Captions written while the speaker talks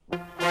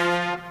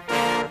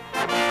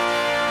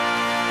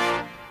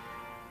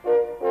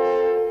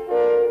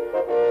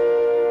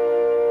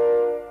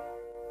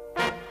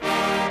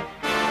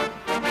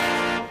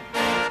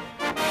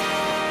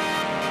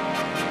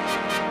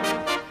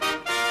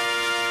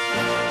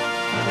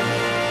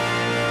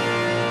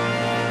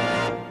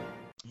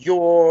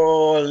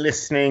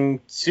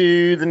listening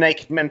to the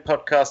Naked Men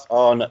podcast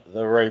on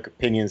the Rogue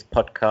Opinions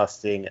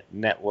Podcasting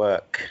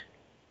Network.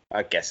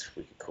 I guess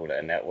we could call it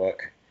a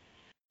network.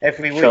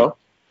 Every week,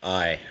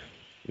 I,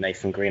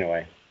 Nathan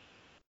Greenaway,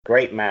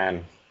 great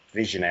man,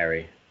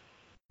 visionary,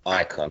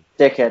 icon,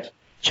 dickhead,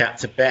 chat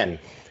to Ben,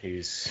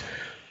 who's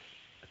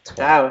a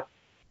twat.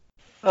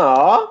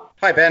 Aww.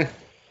 Hi, Ben.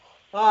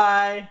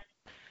 Hi.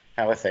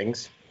 How are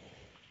things?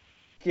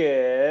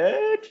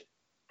 Good.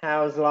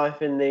 How's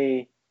life in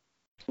the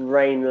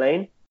Rain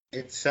Lane?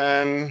 It's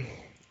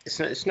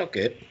not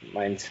good.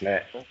 My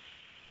internet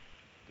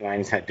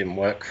didn't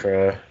work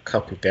for a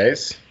couple of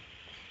days,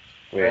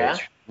 which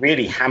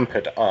really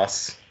hampered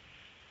us.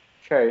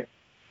 True.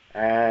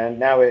 And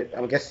now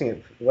I'm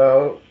guessing.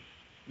 I'm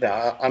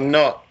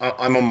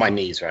on my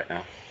knees right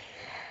now.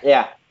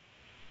 Yeah.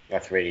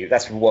 That's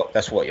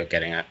what you're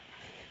getting at.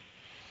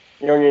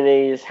 You're on your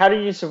knees. How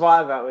did you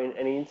survive without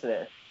any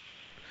internet?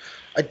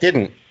 I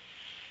didn't.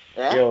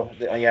 Yeah.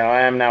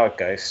 I am now a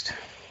ghost.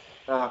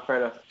 Ah, fair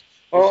enough.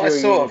 Well, I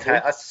sort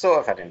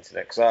of had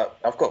internet because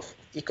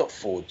you've got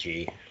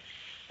 4G,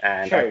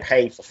 and True. I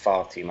pay for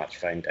far too much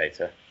phone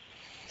data.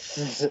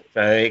 So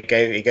it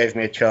gave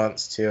me a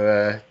chance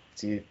to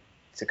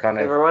kind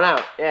of never run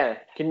out. Yeah,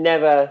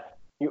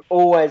 you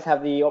always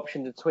have the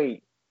option to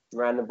tweet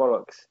random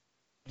bollocks.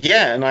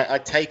 Yeah, and I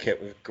take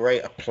it with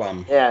great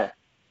aplomb. Yeah,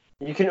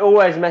 you can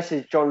always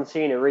message John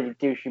Cena really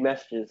douchey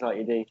messages like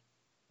you do.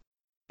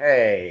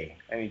 Hey,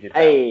 and you did that.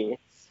 Hey.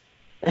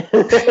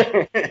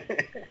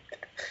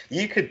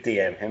 You could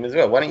DM him as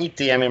well. Why don't you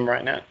DM him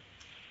right now?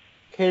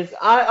 Because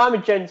I'm a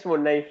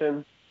gentleman,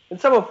 Nathan. When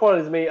someone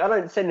follows me, I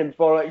don't send him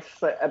bollocks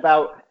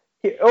about,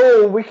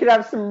 we could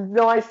have some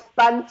nice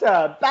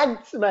banter.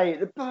 Banter,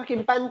 mate. The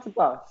fucking banter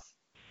bus.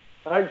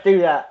 I don't do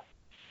that.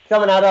 Because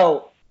I'm an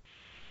adult.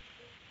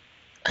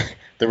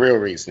 The real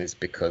reason is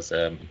because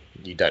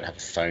you don't have a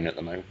phone at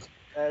the moment.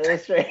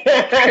 That's right.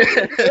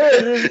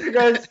 It's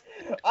because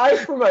I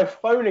threw my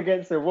phone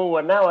against the wall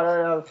and now I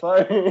don't have a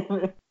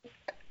phone.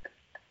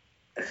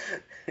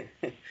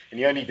 And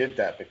you only did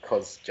that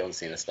because John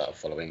Cena started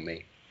following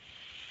me.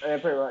 Yeah,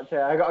 pretty much.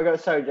 Yeah, I got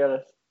so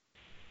jealous.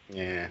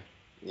 Yeah.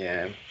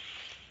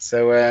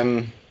 So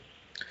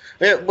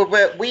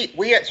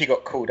we actually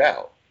got called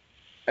out,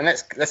 and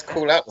let's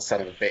call out the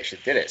son of a bitch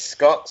that did it.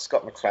 Scott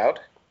McLeod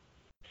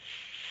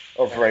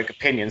of Rogue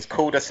Opinions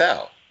called us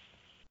out.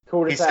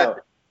 He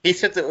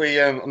said that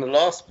we on the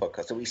last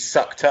podcast that we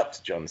sucked up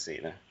to John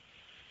Cena.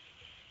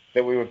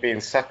 That we were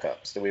being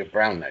suck-ups, that we were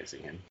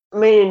brown-nosing him. I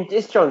mean,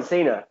 it's John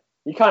Cena.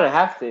 You kind of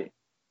have to.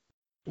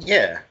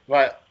 Yeah,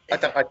 right.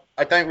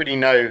 I don't really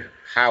know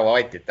how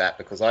I did that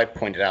because I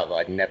pointed out that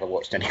I'd never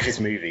watched any of his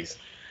movies.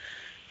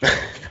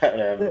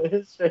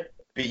 but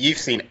you've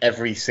seen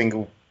every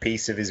single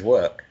piece of his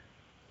work.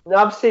 No,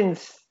 I've seen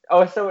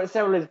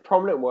several of his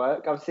prominent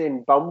work. I've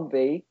seen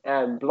Bumblebee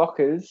and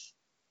Blockers,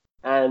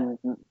 and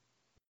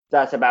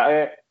that's about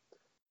it.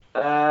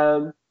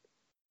 And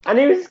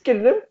he was good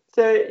at them,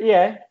 so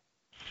yeah.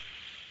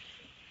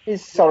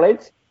 He's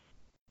solid.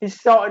 He's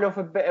starting off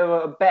a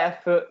better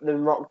foot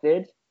than Rock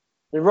did.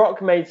 The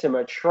Rock made some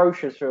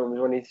atrocious films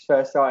when he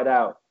first started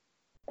out,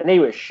 and he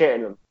was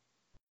shitting them.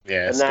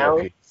 Yeah,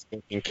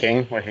 Scorpion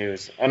King, where he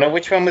was. Oh no,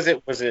 which one was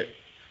it?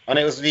 And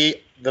it was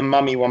the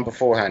Mummy one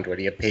beforehand where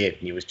he appeared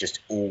and he was just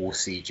all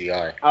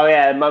CGI. Oh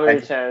yeah, Mummy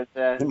Returns.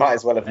 He might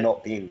as well have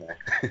not been there.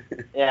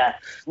 Yeah.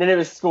 And then it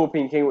was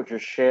Scorpion King, which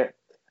was shit.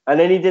 And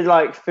then he did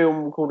like a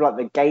film called like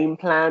The Game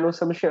Plan or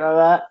some shit like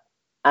that.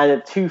 And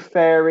The Tooth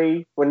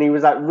Fairy, when he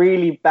was like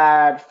really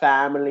bad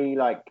family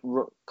like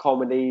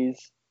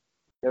comedies.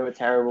 They were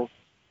terrible.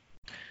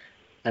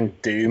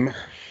 And Doom.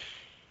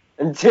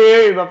 I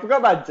forgot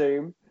about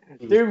Doom.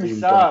 Doom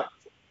sucked.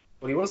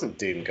 Well, he wasn't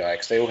Doom Guy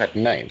because they all had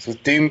names. Was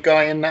Doom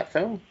Guy in that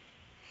film?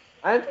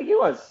 I don't think he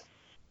was.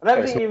 I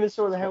don't think he even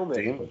saw the helmet.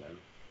 Doom,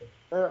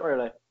 Not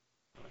really.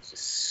 That's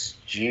just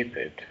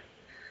stupid.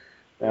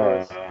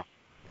 So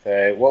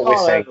what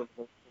we're saying,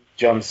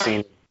 John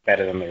Cena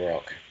better than The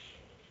Rock.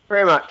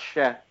 Pretty much,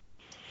 yeah.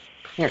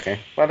 Okay,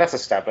 well that's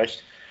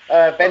established.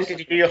 Ben, did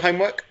you do your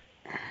homework?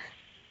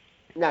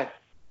 No,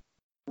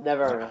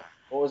 never.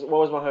 What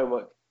was my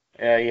homework?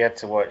 Yeah, you had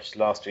to watch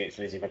last week's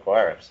Lizzie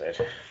McGuire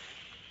episode.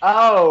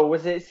 Oh,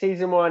 was it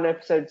season 1,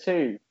 episode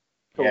 2?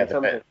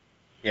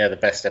 Yeah, the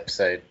best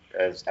episode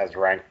as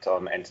ranked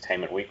on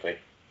Entertainment Weekly.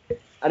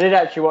 I did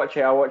actually watch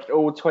it. I watched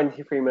all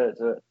 23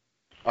 minutes of it.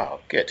 Oh,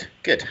 good.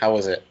 How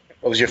was it?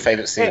 What was your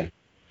favourite scene?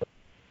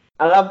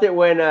 I loved it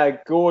when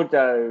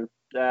Gordo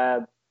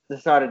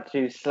decided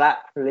to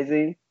slap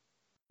Lizzie,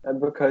 and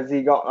because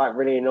he got like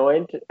really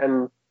annoyed,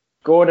 and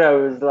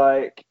Gordo was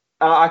like,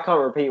 I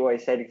can't repeat what he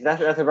said because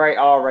that's a very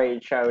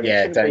R-rated show.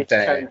 Yeah, don't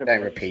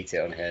repeat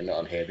it on here. Not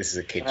on here. This is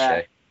a kids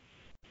show.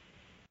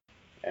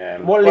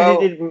 What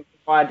Lizzie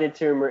did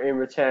to him in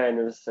return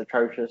was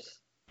atrocious.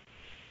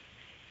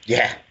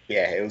 Yeah,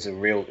 it was a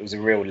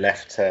real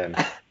left turn.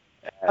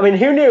 I mean,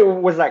 who knew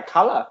it was that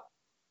colour?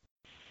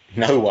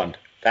 No one.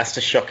 That's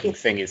the shocking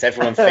thing is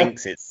everyone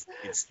thinks it's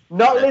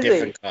not a Lizzie.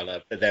 different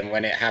colour, but then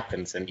when it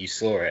happens and you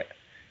saw it,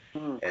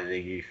 Hmm. And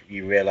then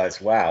you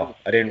realise, wow,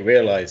 I didn't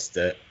realise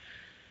that.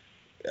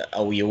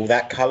 Are we all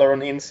that colour on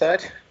the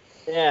inside?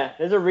 Yeah,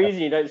 there's a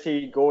reason you don't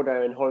see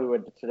Gordo in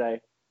Hollywood today.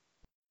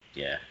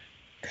 Yeah,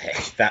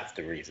 that's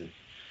the reason.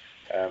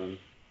 Because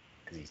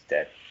he's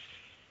dead.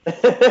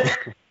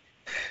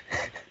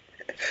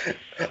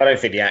 I don't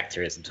think the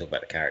actor is. I'm talking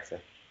about the character.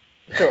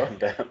 Sure.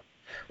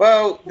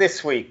 Well,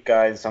 this week,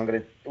 guys,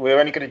 we're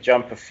only gonna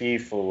jump a few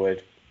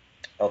forward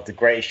of the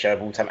greatest show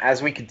of all time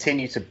as we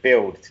continue to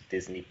build to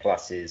Disney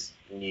Plus's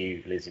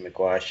new Lizzie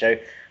McGuire show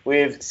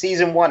with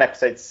season 1,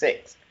 episode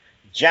 6,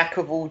 Jack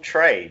of All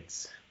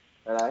Trades.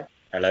 Hello.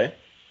 Hello.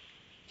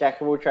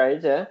 Jack of all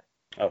trades, yeah.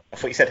 Oh, I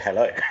thought you said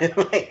hello.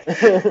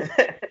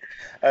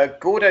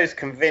 Gordo's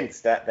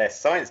convinced that their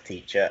science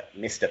teacher,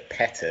 Mr.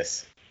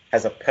 Pettus,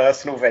 has a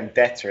personal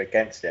vendetta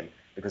against him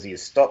because he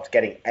has stopped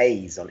getting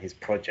A's on his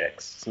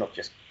projects. It's not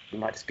just, he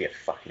might just be a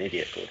fucking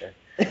idiot, Gordo.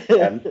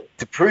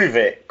 To prove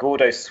it,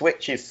 Gordo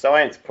switches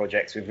science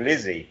projects with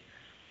Lizzie.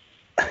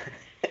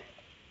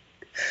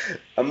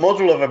 A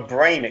model of a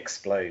brain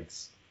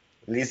explodes.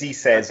 Lizzie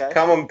says,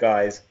 "Come on,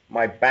 guys,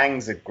 my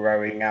bangs are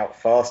growing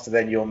out faster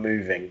than you're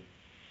moving."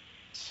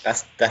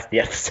 That's the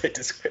episode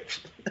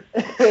description.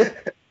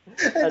 It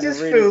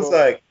just really feels cool.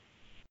 Like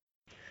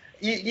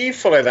you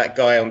follow that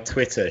guy on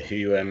Twitter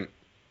who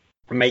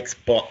makes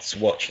bots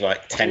watch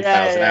like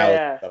 10,000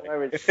 hours.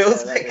 Yeah. It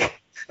feels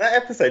like that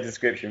episode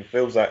description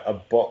feels like a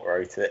bot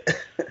wrote it.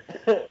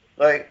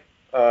 Like,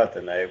 I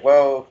don't know.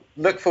 Well,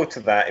 look forward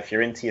to that. If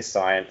you're into your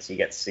science, you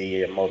get to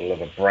see a model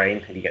of a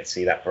brain, and you get to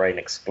see that brain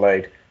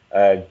explode.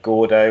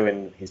 Gordo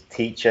and his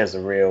teachers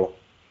are real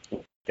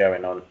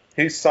going on.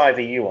 Whose side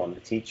are you on,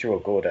 the teacher or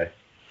Gordo?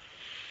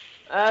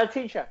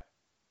 Teacher.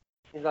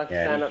 He's like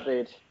a stand-up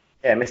dude.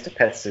 Yeah, Mr.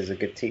 Pettis is a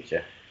good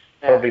teacher.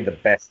 Yeah. Probably the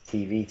best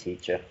TV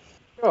teacher.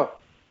 Sure.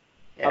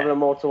 Yeah. Other than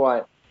Walter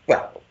White.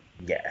 Well,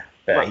 yeah,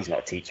 but he's not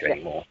a teacher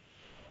anymore.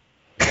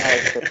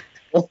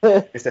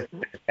 Mr.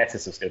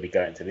 Pettis will still be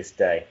going to this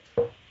day.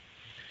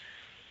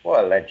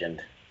 What a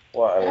legend.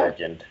 What a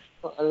legend.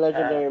 What a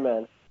legendary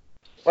man.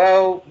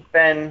 Well,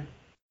 Ben,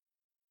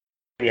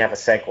 we have a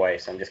segue,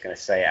 so I'm just going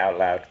to say it out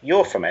loud.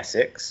 You're from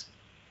Essex,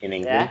 in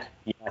England,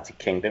 United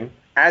Kingdom,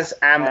 as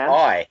am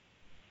I.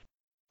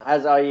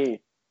 As are you.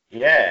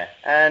 Yeah,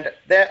 and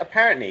there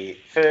apparently,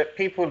 for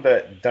people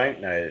that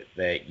don't know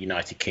the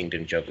United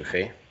Kingdom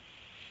geography,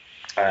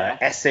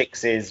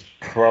 Essex is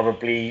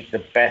probably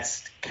the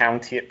best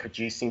county at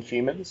producing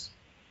humans.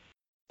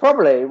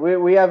 Probably.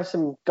 We have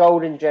some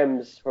golden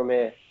gems from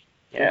here.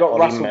 Yeah, we've got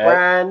Russell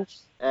Brand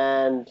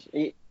and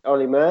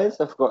Ollie Murs.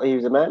 I forgot he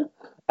was a man.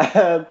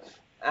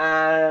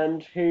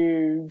 And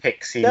who?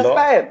 Pixie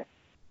Lott.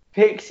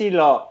 Pixie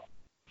Lott.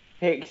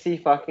 Pixie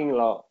fucking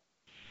Lott.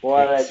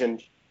 What a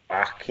legend.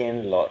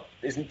 Fucking Lott.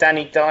 Isn't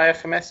Danny Dyer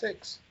from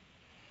Essex?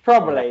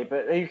 Probably,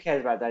 but who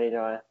cares about Danny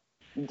Dyer?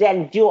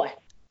 Danny Dyer.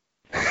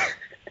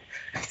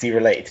 Is he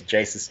related to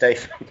Jason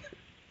Statham?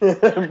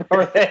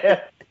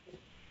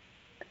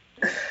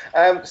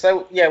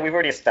 So yeah, we've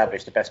already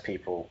established the best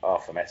people are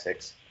from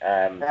Essex.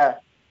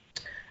 But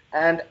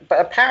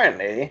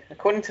apparently,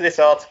 according to this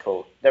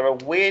article, there are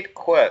weird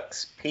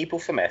quirks people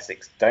from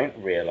Essex don't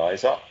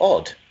realise are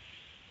odd.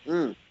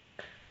 Mm.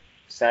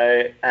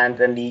 So, and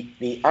then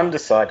the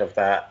underside of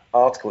that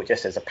article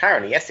just says,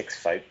 apparently Essex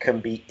folk can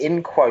be,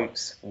 in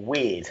quotes,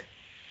 weird.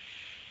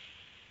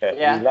 But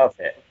we love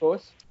it. Of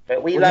course.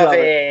 But we love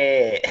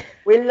it.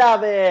 We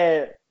love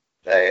it.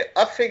 So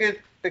I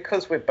figured,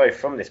 because we're both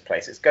from this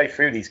place, let's go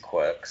through these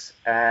quirks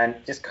and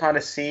just kind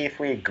of see if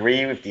we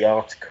agree with the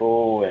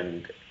article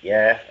and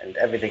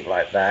everything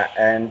like that.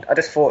 And I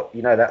just thought,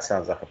 that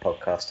sounds like a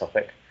podcast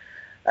topic.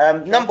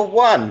 Number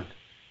 1.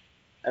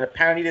 And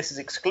apparently this is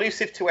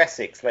exclusive to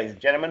Essex, ladies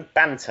and gentlemen.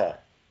 Banter.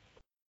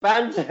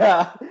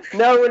 Banter.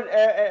 No one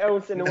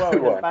else in the world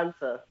has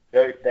banter.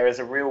 There is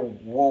a real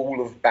wall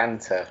of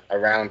banter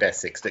around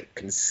Essex that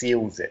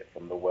conceals it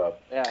from the world.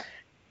 Yeah.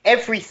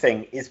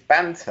 Everything is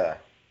banter.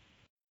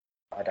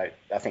 I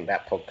think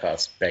that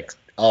podcast begs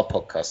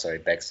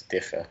to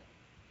differ.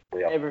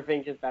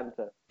 Everything is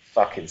banter.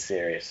 Fucking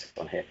serious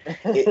on here.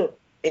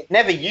 It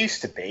never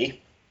used to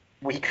be.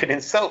 We could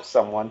insult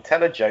someone,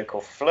 tell a joke,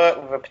 or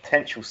flirt with a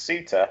potential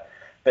suitor,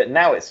 but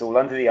now it's all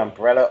under the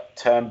umbrella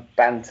term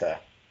banter.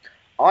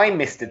 I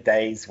missed the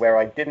days where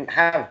I didn't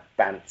have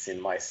bants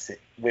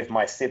with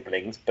my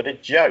siblings, but a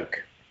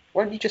joke.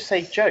 Why don't you just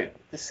say joke?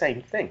 The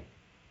same thing.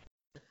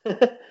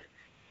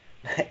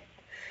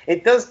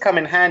 It does come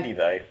in handy,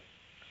 though.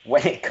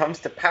 When it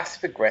comes to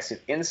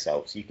passive-aggressive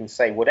insults, you can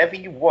say whatever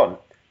you want,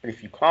 but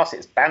if you class it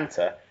as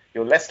banter,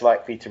 you're less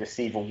likely to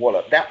receive a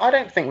wallop. Now, I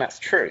don't think that's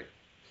true.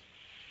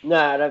 No,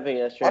 I don't think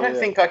that's true. I don't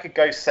think I could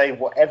go say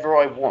whatever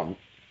I want.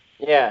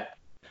 Yeah.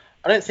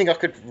 I don't think I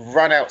could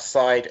run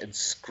outside and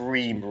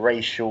scream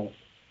racial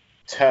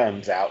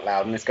terms out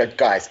loud and just go,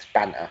 guys, it's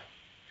banter.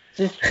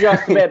 Just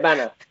a bit of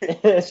banter.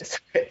 Just a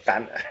bit of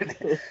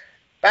banter.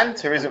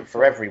 Banter isn't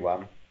for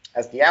everyone,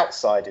 as the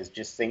outsiders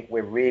just think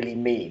we're really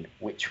mean,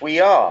 which we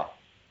are.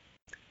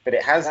 But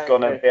it has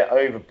gone a bit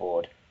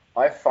overboard.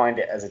 I find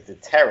it as a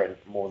deterrent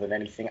more than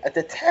anything. A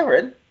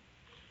deterrent?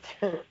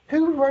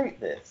 Who wrote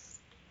this?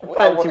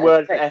 Fancy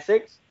word for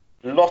Essex.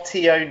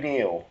 Lottie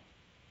O'Neill.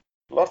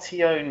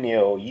 Lottie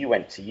O'Neill, you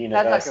went to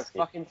university. That's like a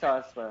fucking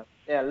size, man.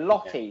 Yeah,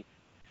 Lottie. Yeah.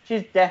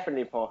 She's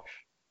definitely posh.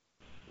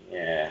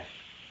 Yeah.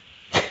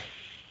 She's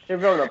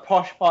from the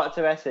posh parts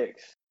of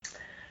Essex.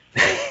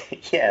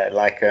 Yeah,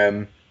 like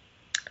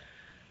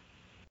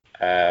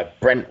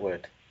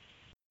Brentwood.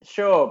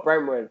 Sure,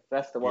 Brentwood.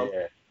 That's the one.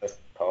 Yeah, that's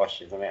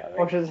posh, isn't it? I think.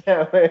 Posh as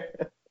hell.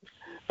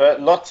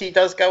 But Lottie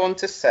does go on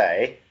to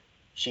say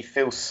she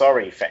feels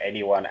sorry for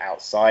anyone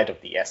outside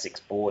of the Essex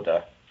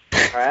border.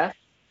 Yeah?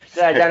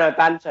 They don't know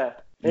banter.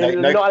 They're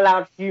not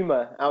allowed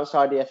humour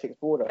outside the Essex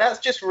border. That's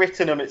just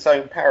written on its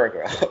own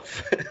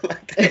paragraph.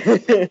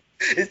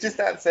 It's just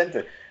that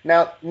sentence.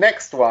 Now,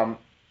 next one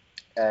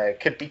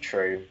could be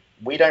true.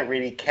 We don't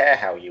really care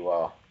how you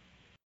are.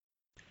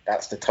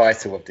 That's the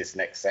title of this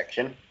next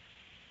section.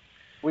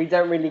 We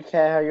don't really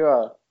care how you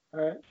are. All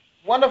right.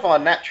 One of our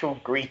natural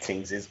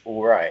greetings is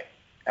all right.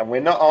 And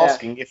we're not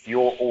asking if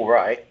you're all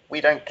right.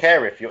 We don't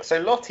care if you're... So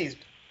Lottie's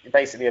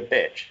basically a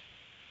bitch.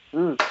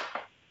 Mm.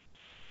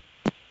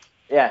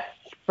 Yeah.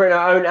 Putting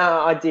our own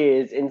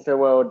ideas into the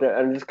world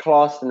and just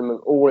classing them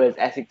all as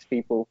Essex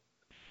people.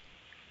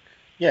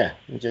 Yeah.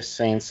 I'm just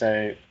saying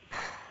so...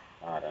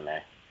 I don't know.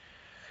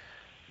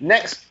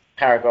 Next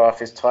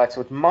paragraph is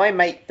titled, My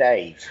Mate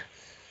Dave.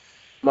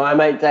 My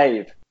Mate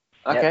Dave.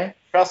 Okay. Yep.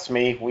 Trust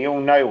me, we all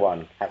know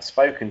one, have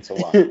spoken to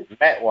one,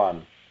 met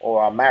one,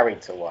 or are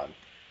married to one.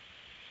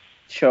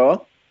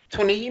 Sure.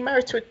 Tony, are you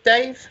married to a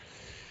Dave?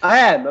 I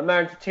am. I'm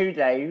married to two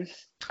Daves.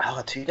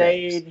 Oh, two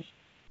Daves.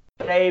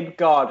 Dave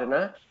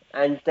Gardiner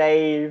and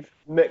Dave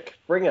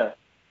McBringer.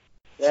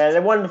 Yeah,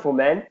 they're wonderful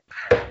men.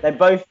 They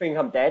both think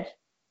I'm dead.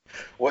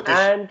 What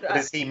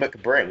does he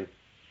McBring?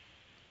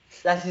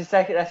 That's his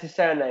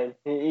surname.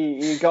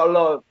 He got a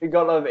lot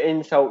of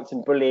insults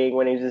and bullying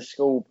when he was at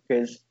school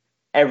because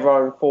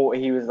everyone thought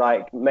he was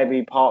like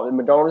maybe part of the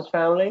Madonna's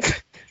family.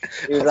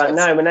 He was like,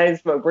 no, my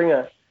name's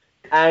McBringer.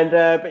 And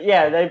but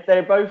yeah,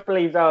 they both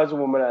believed I was a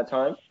woman at the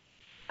time.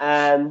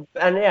 And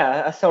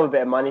yeah, I stole a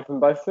bit of money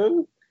from both of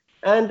them.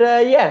 And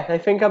yeah, they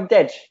think I'm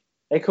dead.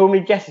 They call me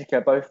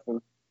Jessica, both of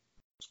them.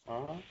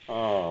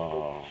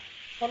 Oh,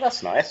 well,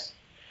 that's nice.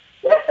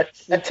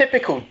 A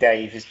typical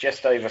Dave is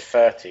just over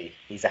 30.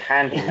 He's a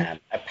handyman,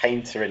 a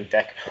painter and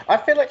decorator. I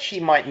feel like she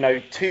might know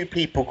two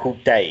people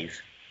called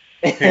Dave.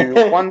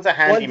 Who one's a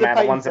handyman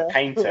and one's a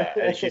painter.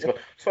 And she's got,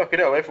 fucking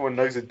hell, everyone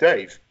knows a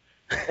Dave.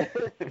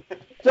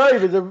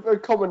 Dave is a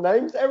common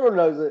name. Everyone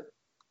knows it.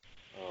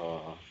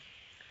 Oh.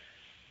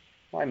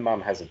 My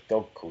mum has a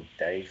dog called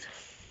Dave.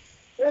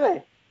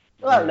 Really?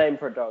 Well, that name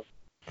for a dog.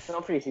 It's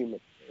not pretty human.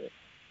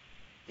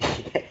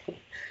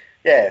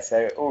 Yeah,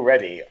 so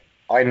already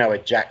I know a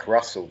Jack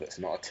Russell that's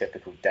not a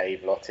typical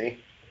Dave, Lottie.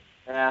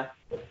 Yeah.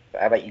 But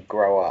how about you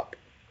grow up?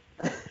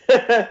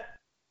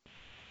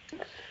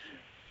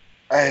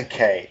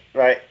 Okay,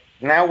 right.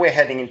 Now we're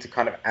heading into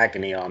kind of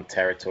agony aunt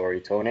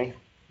territory, Tony.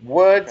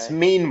 Words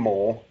mean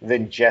more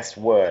than just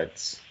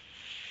words.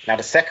 Now,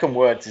 the second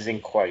words is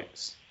in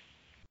quotes.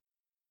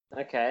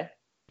 Okay.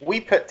 We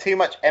put too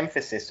much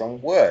emphasis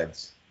on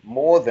words,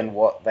 more than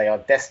what they are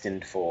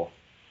destined for.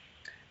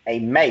 A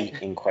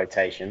mate, in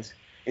quotations,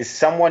 is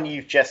someone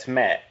you've just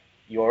met,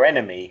 your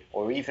enemy,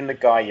 or even the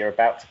guy you're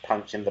about to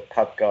punch in the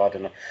pub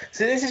garden.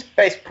 So this is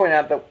basically pointing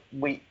out that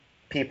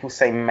people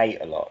say mate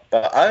a lot,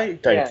 but I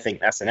don't think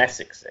that's an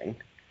Essex thing.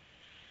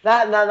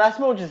 That's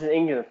more just an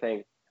England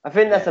thing. I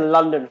think that's a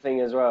London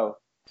thing as well.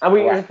 And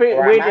the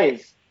weird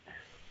is,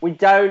 we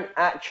don't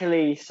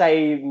actually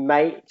say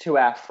mate to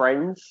our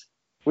friends.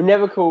 We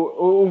never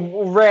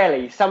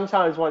rarely,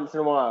 sometimes once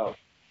in a while.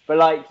 But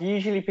like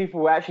usually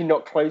people we're actually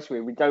not close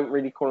with, we don't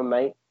really call them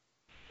mate.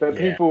 But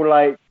people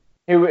like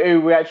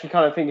who we actually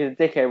kind of think is a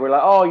dickhead, we're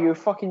like, oh, you're a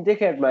fucking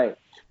dickhead, mate.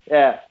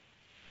 Yeah.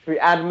 We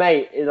add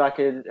mate is like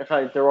a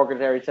kind of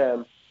derogatory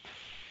term.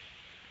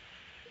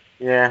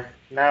 Yeah.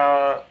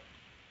 Now,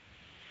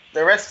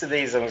 the rest of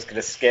these I'm just going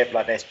to skip.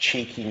 Like, there's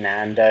cheeky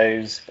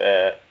Nando's.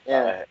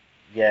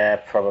 Yeah,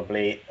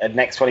 probably. The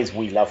next one is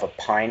we love a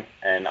pint,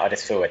 and I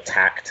just feel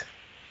attacked.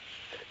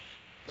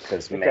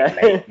 Because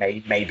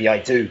maybe I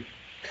do.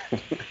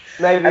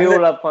 Maybe we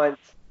all love pints.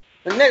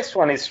 The next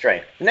one is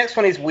strange. The next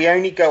one is we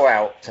only go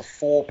out to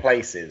 4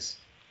 places.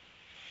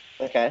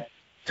 Okay.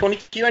 Tony,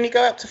 do you only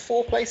go out to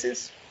 4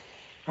 places?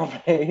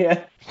 Probably,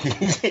 yeah.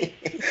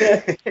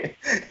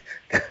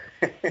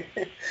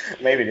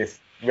 Maybe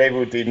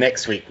we'll do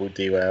next week. We'll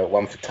do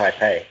one for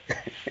Taipei.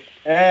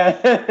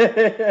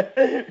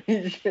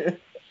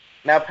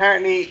 Now,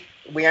 apparently,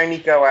 we only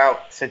go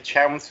out to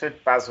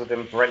Chelmsford,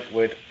 Basildon,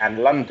 Brentwood, and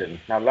London.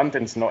 Now,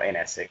 London's not in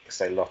Essex,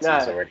 so Lottie's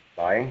already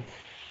lying.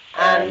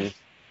 And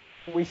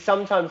we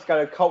sometimes go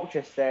to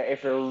Colchester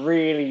if they're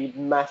really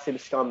massive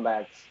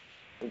scumbags.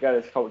 We go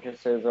to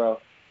Colchester as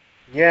well.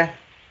 Yeah.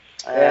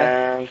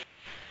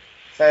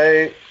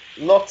 So,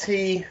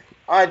 Lottie,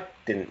 I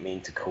didn't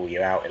mean to call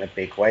you out in a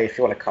big way. If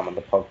you want to come on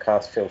the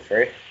podcast, feel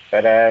free.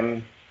 But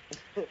I'm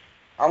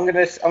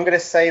gonna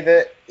say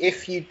that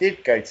if you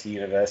did go to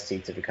university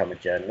to become a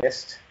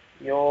journalist,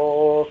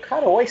 You're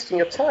kind of wasting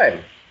your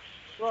time.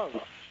 Wrong.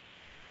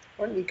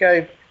 Why don't you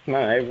go,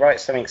 no,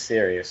 write something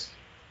serious.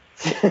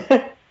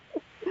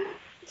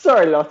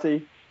 Sorry,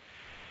 Lottie.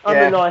 I'm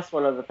Yeah. the nice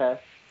one of the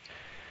pair.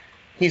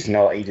 He's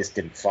not. He just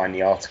didn't find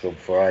the article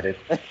before I did.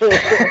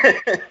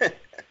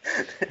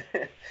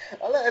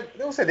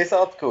 Also, this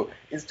article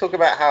is talking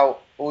about how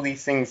all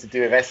these things to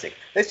do with Essex.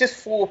 There's just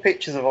 4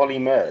 pictures of Ollie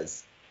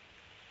Murs.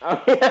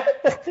 Oh, yeah.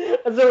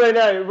 That's all I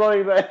know,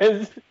 Ollie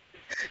Murs.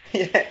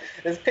 Yeah,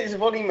 there's pictures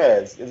of Ollie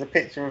Murs. There's a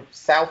picture of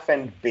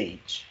Southend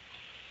Beach.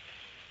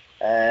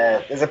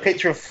 There's a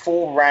picture of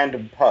 4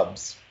 random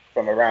pubs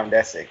from around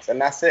Essex,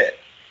 and that's it.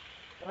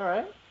 All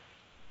right.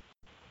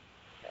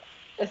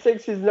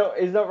 Essex is not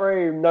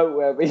very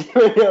noteworthy,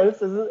 to be honest.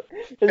 There's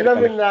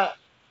nothing that.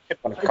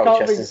 On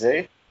Colchester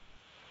Zoo.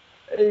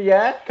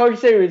 Yeah,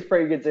 Colchester Zoo is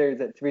pretty good zoo,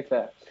 to be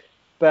fair.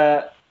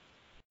 But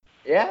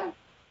yeah,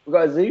 we've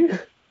got a zoo.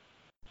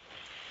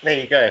 There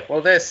you go.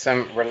 Well, there's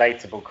some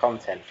relatable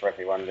content for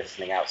everyone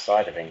listening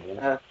outside of England.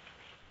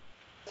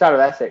 Outside of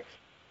Essex.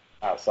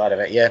 Outside of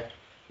it, yeah.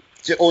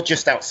 Or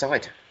just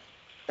outside.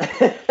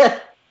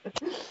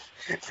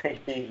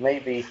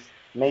 maybe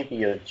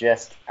you're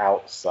just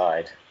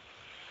outside.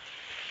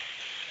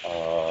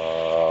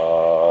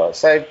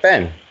 So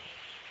Ben.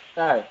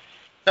 No. A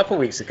couple of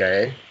weeks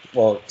ago,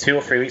 well, 2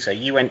 or 3 weeks ago,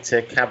 you went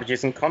to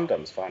Cabbages and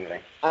Condoms finally.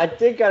 I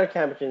did go to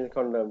Cabbages and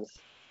Condoms.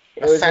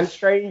 It was a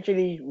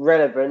strangely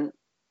relevant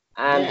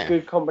and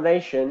good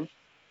combination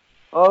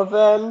of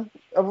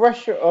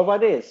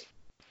ideas.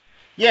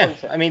 Yeah,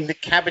 concepts. I mean the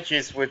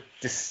cabbages were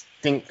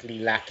distinctly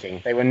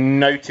lacking. They were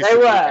noticeably. They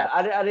were.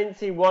 I didn't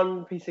see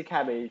one piece of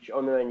cabbage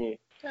on the menu.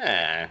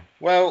 Yeah.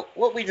 Well,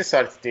 what we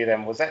decided to do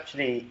then was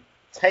actually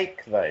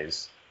take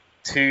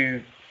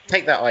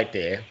that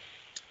idea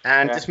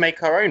and just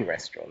make our own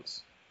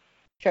restaurants.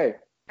 Okay.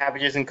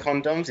 Cabbages and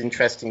Condoms,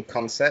 interesting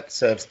concept.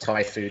 Serves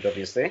Thai food,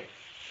 obviously.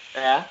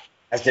 Yeah.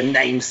 As the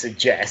name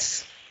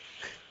suggests.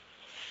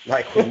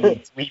 Like we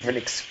need to even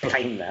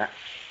explain that.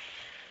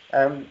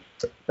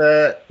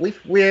 But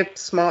we're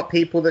smart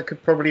people that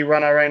could probably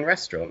run our own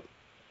restaurant.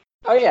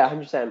 Oh yeah,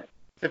 100%.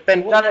 So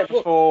Ben, done it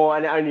before,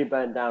 and it only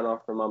burned down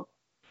after a month.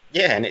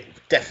 Yeah, and it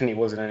definitely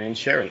wasn't an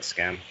insurance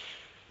scam.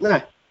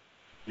 No.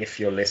 If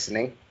you're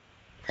listening,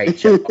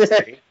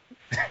 HMRC.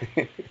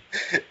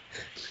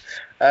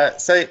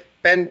 So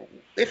Ben,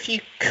 if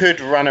you could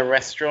run a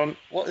restaurant,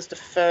 what is the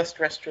first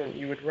restaurant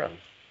you would run?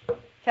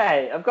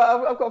 Okay, I've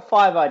got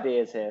 5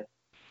 ideas here.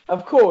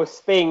 Of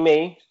course, being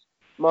me,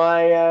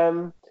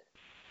 what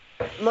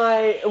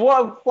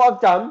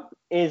I've done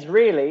is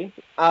really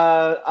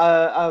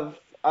I've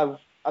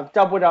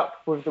doubled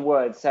up with the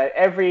words. So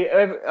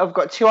I've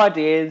got 2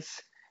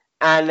 ideas,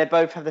 and they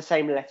both have the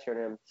same letter in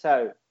them.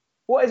 So,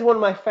 what is one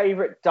of my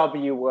favourite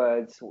W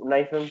words,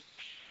 Nathan?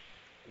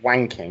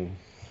 Wanking.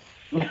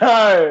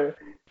 No.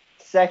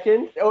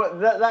 Second. Oh,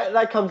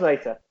 that comes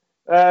later.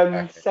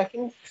 Okay.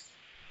 Second.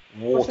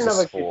 Water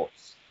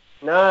sports.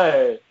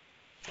 No.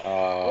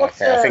 Oh,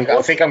 okay. I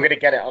think I'm gonna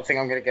get it. I think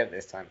I'm gonna get it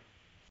this time.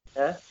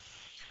 Yeah.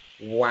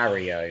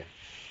 Wario.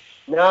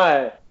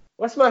 No.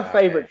 What's my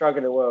favourite drug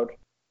in the world?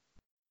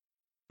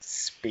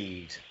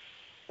 Speed.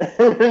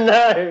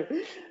 No.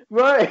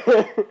 My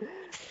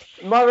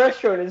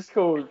restaurant is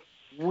called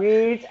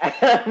Weed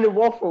and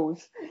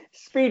Waffles.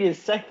 Speed is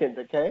second,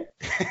 okay?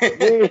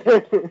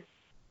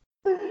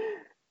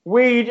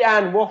 Weed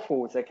and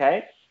Waffles,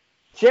 okay?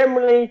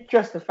 Generally,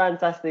 just a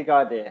fantastic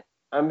idea.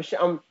 I'll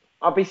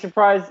be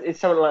surprised if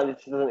something like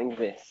this doesn't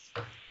exist.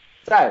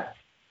 So,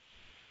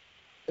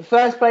 the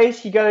first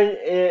place you go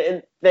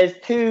in, there's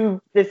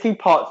two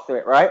parts to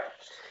it, right?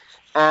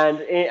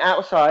 And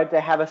outside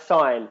they have a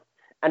sign,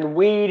 and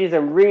weed is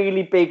a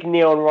really big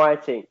neon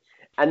writing,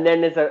 and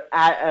then there's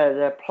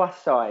a plus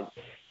sign,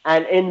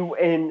 and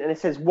and it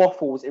says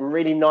waffles in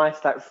really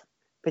nice like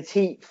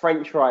petite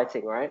French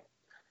writing, right?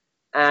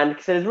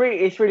 And so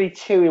it's really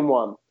 2 in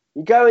 1.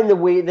 You go in the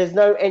weed. There's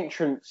no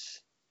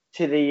entrance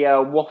to the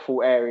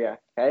waffle area.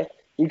 Okay,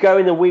 you go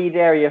in the weed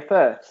area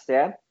first.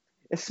 Yeah,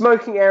 a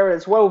smoking area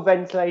that's well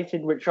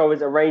ventilated, which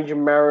offers a range of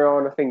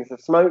marijuana things to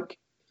smoke.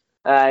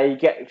 You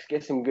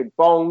get some good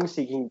bongs.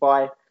 So you can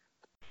buy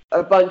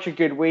a bunch of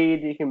good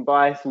weed. You can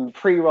buy some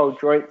pre-rolled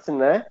joints in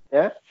there.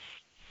 Yeah.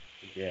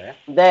 Yeah.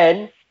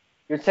 Then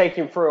you're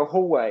taken through a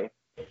hallway,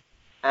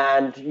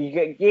 and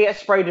you get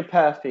sprayed with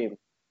perfume.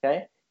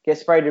 Okay, get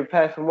sprayed with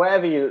perfume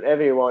whatever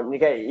you want. You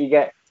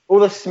get all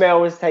the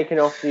smells taken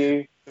off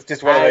you. It's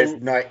just one of those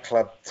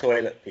nightclub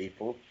toilet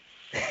people.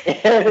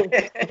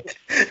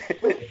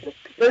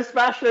 The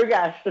spatula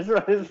gash, that's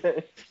what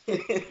it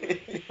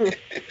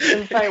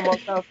is.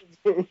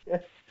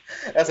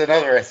 That's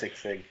another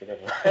Essex thing.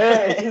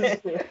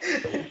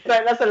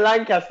 That's a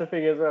Lancaster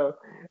thing as well.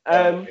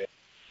 And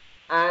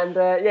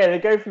they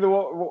go through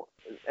the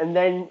and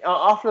then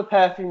after the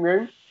perfume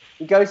room,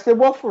 you go to the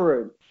waffle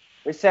room.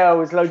 We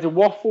sells loads of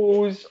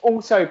waffles,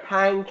 also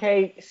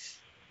pancakes,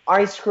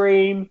 ice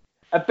cream,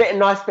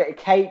 nice bit of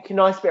cake,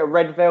 nice bit of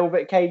red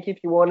velvet cake if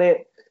you want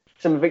it,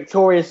 some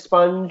Victoria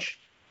sponge,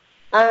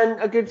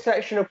 and a good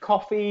section of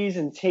coffees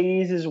and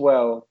teas as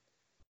well.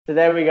 So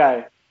there we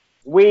go.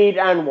 Weed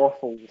and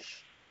waffles.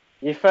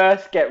 You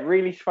first get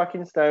really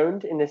fucking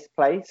stoned in this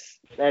place,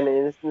 and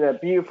it's a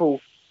beautiful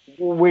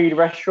weed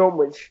restaurant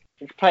which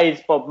plays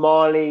Bob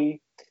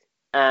Marley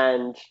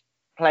and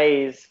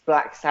plays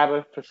Black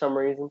Sabbath for some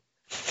reason,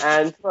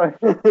 and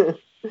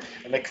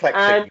An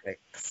eclectic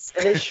mix.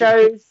 And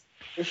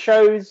it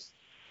shows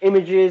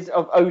images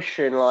of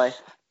ocean life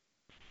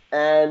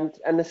and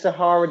the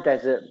Sahara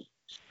Desert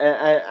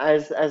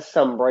as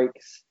sun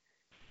breaks,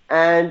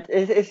 and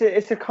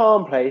it's a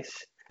calm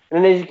place.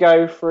 And then as you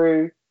go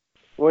through,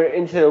 we're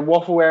into the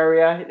waffle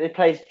area. It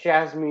plays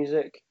jazz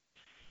music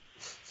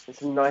and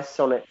some nice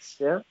sonnets,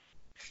 yeah.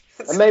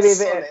 And maybe a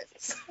bit,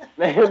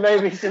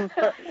 maybe some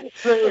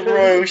the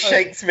Royal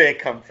Shakespeare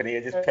Company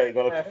are just putting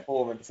on a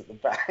performance at the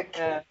back.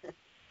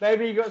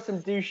 Maybe you got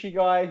some douchey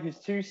guy who's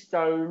too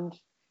stoned.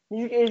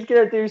 He's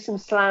gonna do some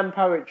slam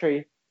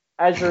poetry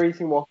as you're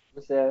eating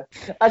waffles there.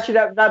 Actually,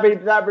 that'd be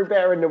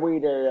better in the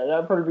weed area.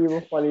 That'd probably be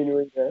more funny in the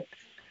weed area.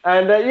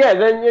 And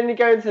then you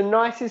go into the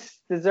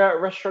nicest dessert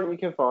restaurant you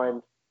can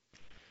find,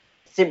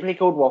 simply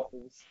called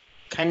Waffles.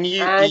 Can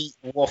you eat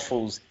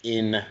waffles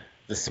in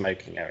the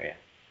smoking area?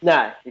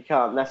 No, you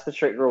can't. That's the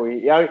strict rule.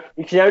 You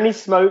can only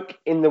smoke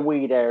in the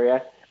weed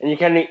area, and you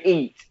can only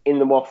eat in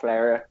the waffle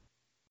area.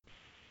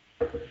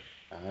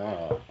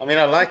 Oh, I mean,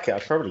 I like it.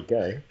 I'd probably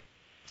go.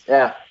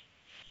 Yeah.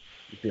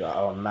 You'd be like,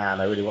 oh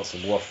man, I really want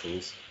some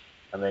waffles.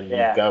 And then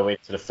you go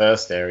into the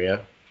first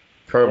area,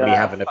 probably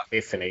have an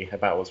epiphany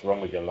about what's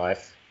wrong with your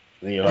life.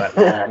 And then you're like,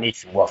 man, I need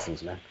some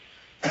waffles, man.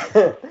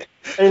 And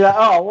you're like,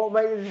 oh, what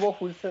makes these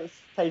waffles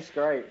taste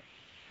great?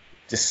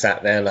 Just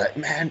sat there like,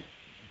 man,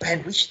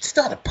 Ben, we should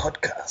start a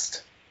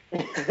podcast.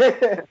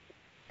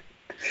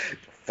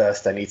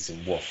 First, I need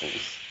some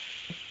waffles.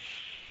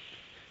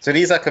 So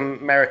these are like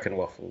American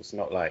waffles,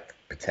 not like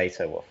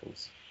potato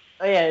waffles.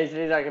 Oh yeah, these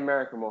are like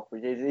American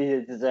waffles. These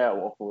are dessert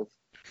waffles.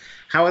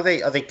 How are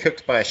they? Are they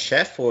cooked by a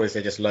chef, or is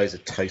there just loads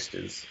of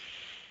toasters?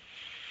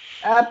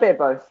 A bit of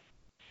both.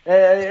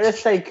 Let's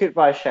say cooked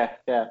by a chef,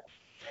 yeah.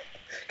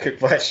 Cooked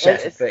by a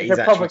chef, but he's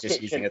actually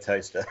just using a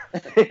toaster.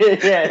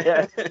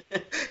 yeah.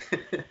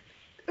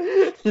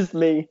 Just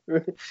me.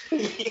 With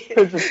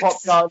the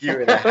Pop-Tart. You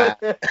in a hat.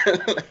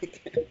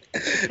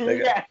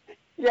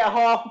 Yeah,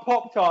 half a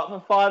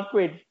Pop-Tart for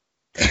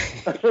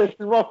 £5.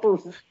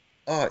 Waffles.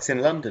 Oh, it's in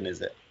London,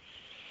 is it?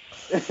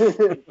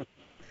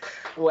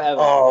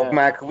 Whatever. Oh,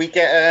 man, can we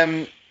get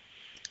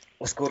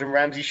what's Gordon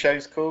Ramsay's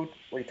show's called?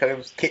 What do you call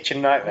it?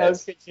 Kitchen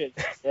Nightmares. Hell's Kitchen.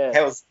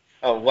 Yeah.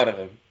 One of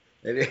them.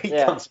 He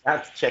comes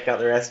back to check out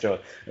the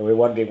restaurant, and we're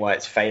wondering why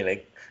it's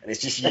failing. And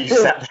it's just you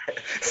sat there,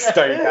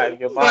 stoned out of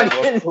your mind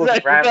while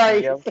Gordon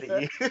Ramsay yells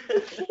at you.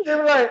 You've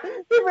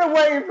been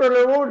waiting for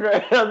an order,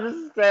 and I'm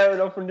just staring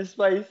off into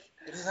space.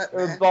 Like,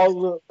 a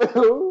bowl of...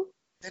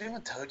 Has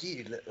anyone told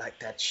you look like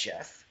that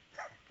chef?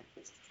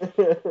 And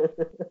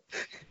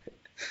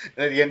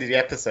at the end of the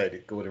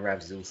episode, Gordon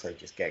Ramsay's also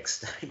just getting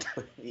stoned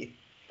with you.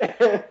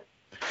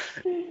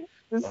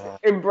 Just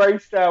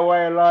embrace their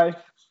way of life.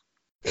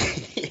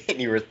 And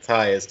he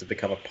retires to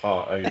become a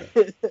part owner.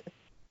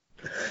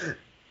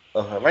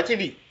 Imagine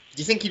do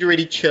you think he'd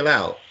really chill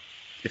out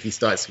if he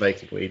started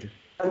smoking weed?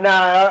 No,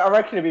 I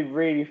reckon it'd be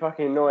really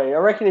fucking annoying. I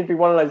reckon he'd be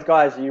one of those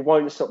guys that you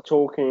won't stop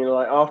talking, and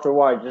like after a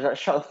while, just like,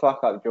 shut the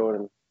fuck up,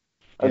 Jordan.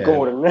 Yeah.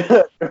 Gordon.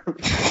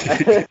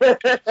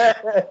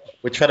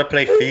 We're trying to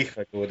play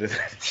FIFA, Gordon.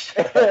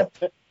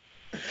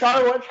 Try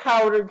to watch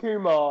Harold and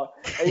Kumar,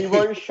 and you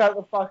won't shut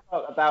the fuck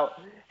up about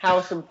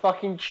how some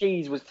fucking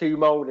cheese was too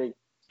mouldy.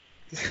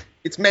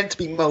 It's meant to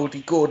be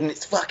mouldy, Gordon.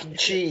 It's fucking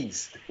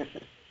cheese.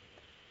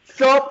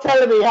 Stop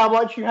telling me how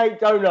much you hate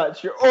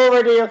donuts. You're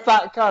already a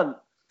fat cunt.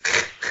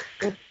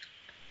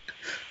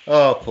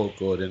 Oh, poor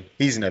Gordon.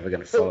 He's never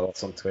going to follow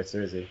us on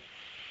Twitter, is he?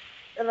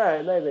 I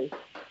don't know, maybe.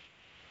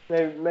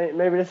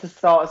 Maybe this is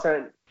start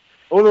something.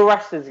 All the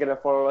wrestlers are going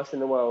to follow us in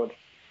the world.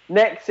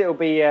 Next, it'll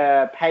be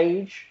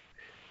Paige,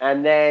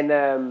 and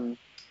then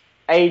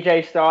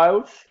AJ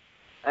Styles,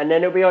 and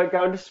then it'll be like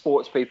going to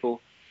sports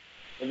people.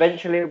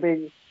 Eventually, it'll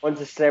be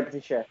onto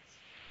celebrity chefs.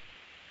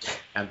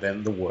 And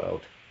then the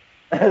world.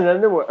 And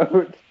then the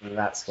world. And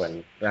that's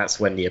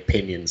when the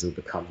opinions will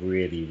become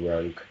really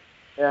rogue.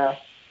 Yeah.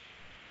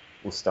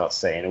 We'll start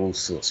saying all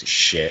sorts of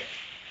shit.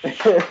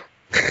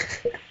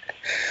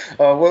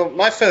 Well,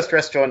 my first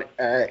restaurant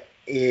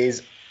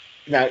is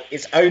now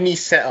it's only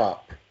set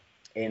up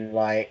in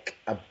like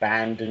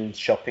abandoned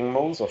shopping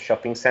malls or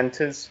shopping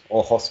centres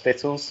or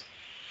hospitals.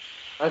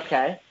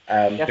 Okay.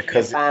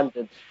 Because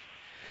abandoned.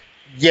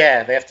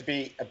 Yeah, they have to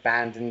be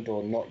abandoned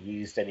or not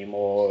used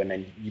anymore, and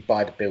then you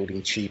buy the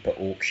building cheap at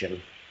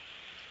auction.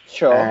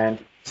 Sure. And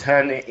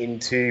turn it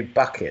into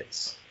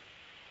Buckets.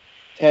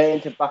 Turn it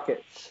into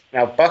Buckets.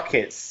 Now,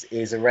 Buckets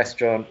is a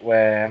restaurant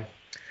where...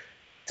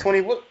 Tony,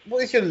 what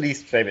is your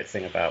least favourite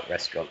thing about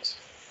restaurants?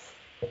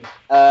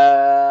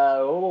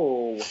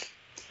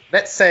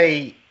 Let's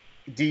say,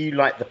 do you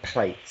like the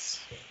plates?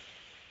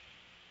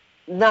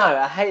 No,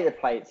 I hate the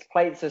plates.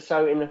 Plates are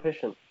so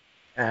inefficient.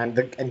 And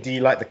do you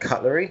like the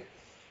cutlery?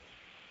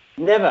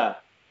 Never.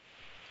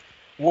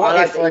 I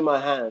like to eat my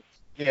hands.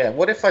 Yeah,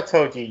 what if I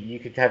told you you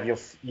could have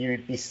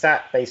you'd be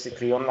sat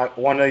basically on like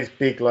one of those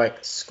big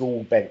like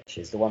school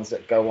benches, the ones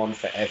that go on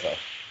forever.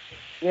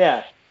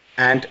 Yeah.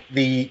 And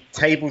the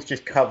table's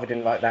just covered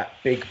in like that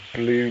big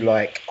blue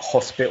like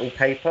hospital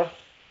paper.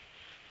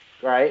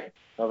 Great.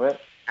 Love it.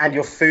 And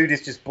your food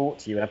is just brought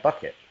to you in a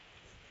bucket.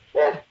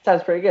 Yeah,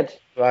 sounds pretty good.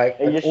 Like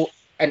And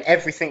and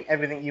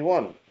everything you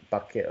want.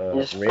 Bucket you of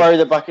just ribs. throw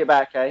the bucket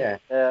back, eh? Yeah.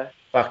 Yeah.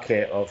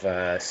 Bucket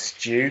of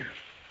stew.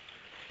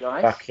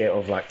 Nice. Bucket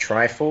of like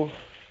trifle.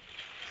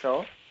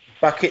 Sure.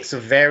 Buckets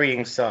of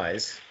varying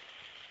size.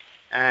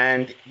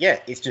 And yeah,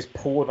 it's just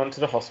poured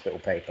onto the hospital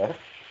paper.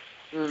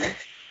 Mm.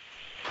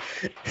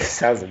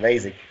 Sounds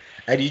amazing.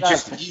 And you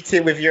just eat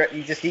it with your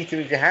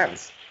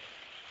hands.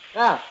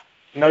 Yeah.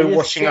 No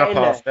washing up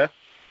after.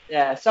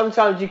 Yeah.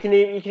 Sometimes you can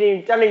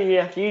even don't even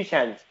have to use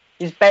hands.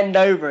 You just bend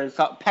over and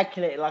start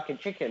pecking it like a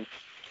chicken.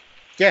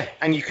 Yeah,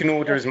 and you can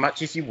order as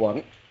much as you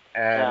want.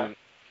 And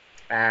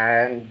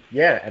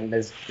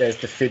there's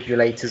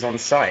defibrillators on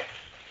site.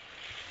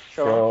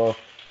 Sure. For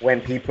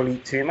when people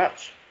eat too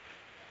much.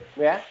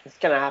 Yeah, it's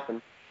gonna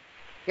happen.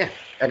 Yeah,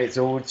 and it's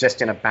all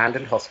just in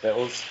abandoned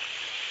hospitals.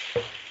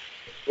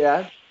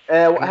 Yeah.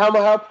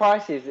 How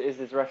pricey is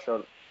this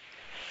restaurant?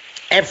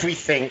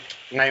 Everything,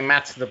 no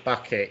matter the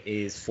bucket,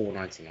 is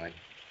 $4.99.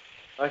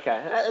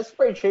 Okay, that's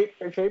pretty cheap.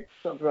 Pretty cheap.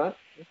 Not bad.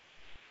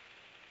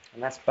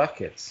 And that's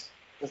buckets.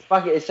 It's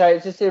bucket. So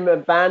it's just in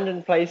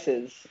abandoned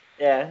places.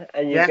 Yeah,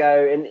 and you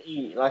go and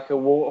eat like a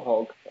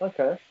warthog.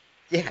 Okay.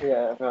 Yeah.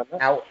 Yeah.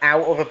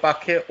 Out of a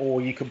bucket,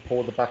 or you can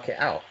pour the bucket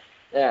out.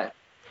 Yeah.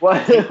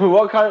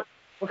 What kind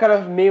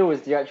of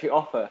meals do you actually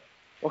offer?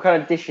 What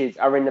kind of dishes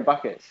are in the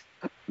buckets?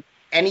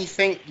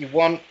 Anything you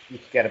want. You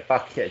could get a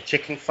bucket of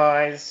chicken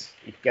thighs.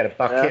 You could get a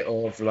bucket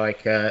of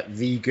like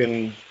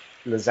vegan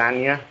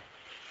lasagna,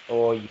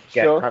 or you could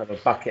get kind of a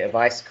bucket of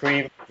ice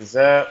cream,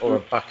 dessert, or a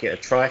bucket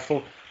of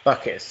trifle,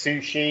 bucket of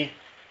sushi,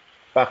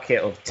 bucket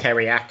of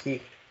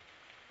teriyaki.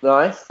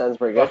 Nice, sounds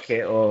pretty good.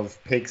 Bucket of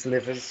pig's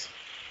livers.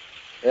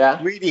 Yeah.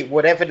 Really,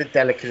 whatever the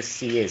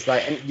delicacy is,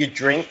 like, and your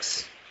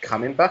drinks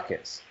come in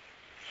buckets.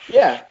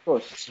 Yeah, of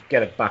course. You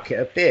get a bucket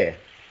of beer,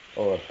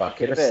 or a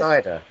bucket of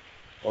cider,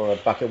 or a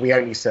bucket. We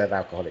only serve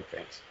alcoholic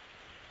drinks.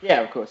 Yeah,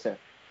 of course, yeah.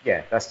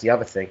 Yeah, that's the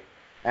other thing.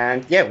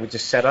 And yeah, we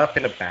just set up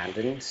in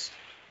abandoned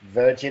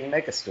Virgin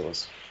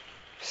megastores.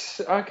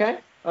 Okay,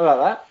 I like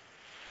that.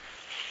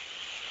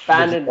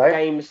 Abandoned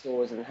game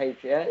stores and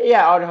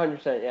yeah, I'd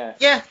 100%, yeah.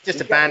 Yeah,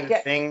 just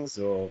abandoned things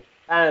or...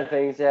 Abandoned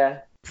things, yeah.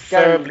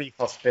 Preferably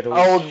hospitals.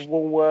 Old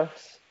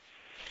Woolworths.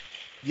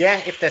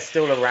 Yeah, if they're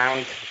still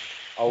around,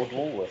 old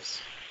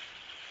Woolworths.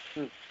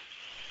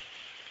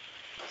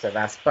 So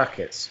that's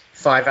buckets.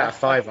 5 out of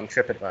 5 on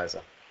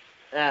TripAdvisor.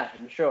 Yeah,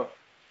 I'm sure.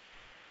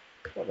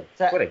 What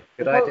a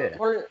good idea.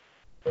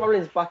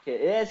 Colin's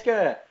bucket. Yeah, it's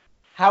good.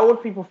 How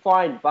would people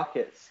find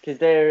buckets? Because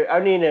they're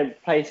only in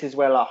places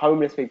where like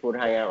homeless people would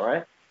hang out,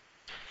 right?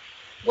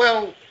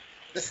 Well,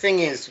 the thing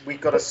is,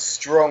 we've got a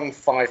strong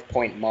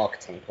 5-point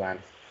marketing plan.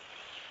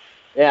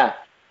 Yeah.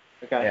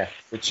 Okay. Yeah,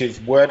 which is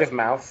word of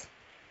mouth.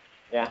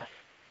 Yeah.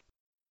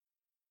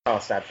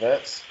 Past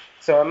adverts.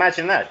 So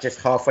imagine that, just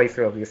halfway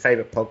through your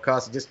favourite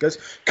podcast, it just goes,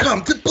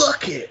 come to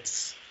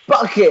Buckets!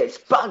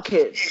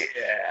 Buckets!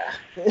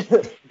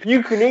 Yeah.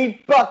 You can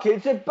eat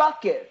buckets of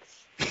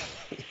buckets!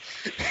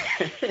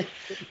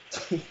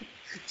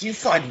 Do you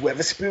find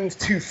Wetherspoons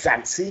too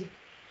fancy?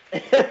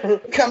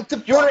 Come to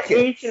Buckets! You want to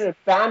eat in an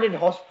abandoned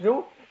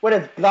hospital where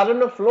there's blood on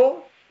the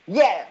floor?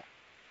 Yeah!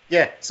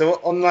 Yeah, so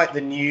on like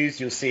the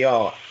news, you'll see,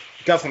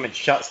 government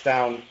shuts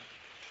down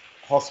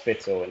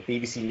hospital, and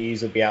BBC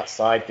News will be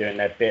outside doing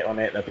their bit on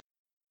it.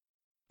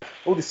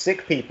 All the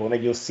sick people, and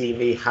then you'll see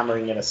me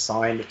hammering in a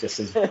sign that just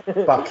says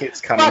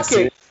buckets coming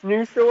soon.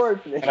 New store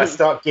opening. And I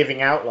start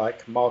giving out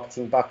like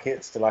marketing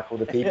buckets to like all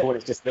the people, and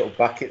it's just little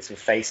buckets with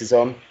faces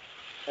on.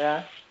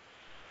 Yeah.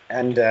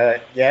 And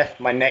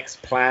my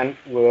next plan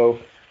will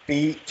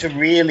be to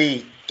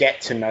really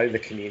get to know the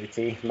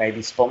community,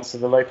 maybe sponsor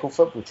the local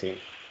football team.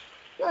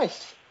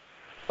 Nice.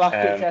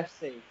 Buckets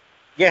FC.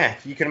 Yeah,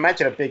 you can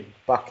imagine a big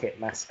bucket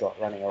mascot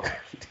running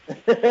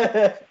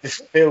around,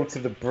 just filled to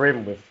the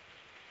brim with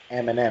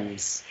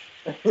M&Ms.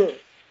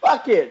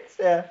 Buckets,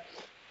 yeah.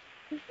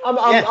 I'm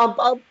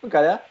okay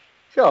there.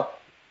 Sure.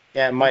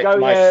 Yeah,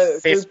 my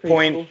fifth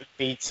point would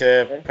be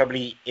to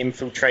probably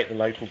infiltrate the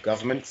local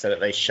government so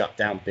that they shut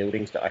down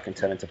buildings that I can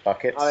turn into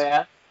buckets. Oh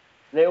yeah.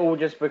 They all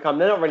just become,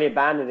 they're not really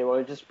abandoned anymore,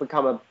 they just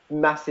become a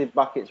massive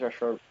buckets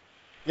restaurant.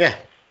 Yeah,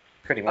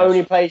 pretty much.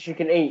 Only place you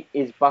can eat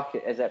is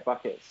at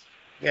buckets.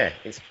 Yeah,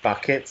 it's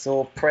buckets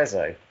or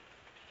prezzo.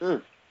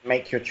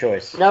 Make your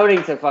choice. No one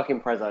eats a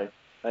fucking prezzo.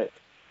 Like,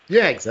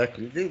 yeah,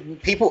 exactly.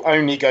 People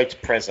only go to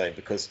prezzo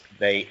because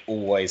they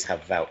always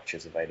have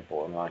vouchers available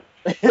online.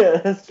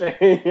 That's true,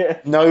 yeah.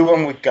 No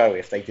one would go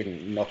if they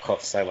didn't knock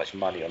off so much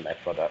money on their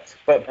product.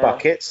 But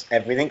buckets,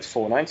 everything's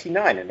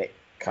 $4.99 and it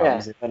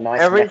comes in a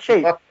nice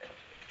cheap bucket.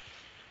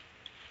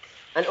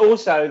 And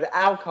also, the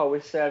alcohol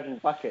is served in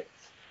buckets.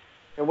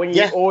 And when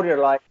you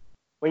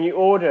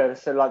order,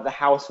 so like the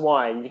house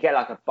wine, you get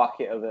like a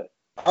bucket of it.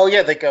 Oh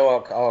yeah, they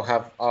go. I'll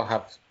have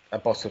a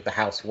bottle of the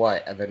house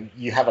white, and then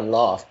you have a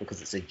laugh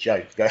because it's a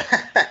joke. Go,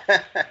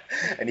 and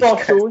he goes,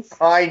 Bottles.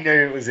 "I knew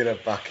it was in a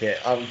bucket.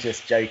 I'm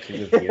just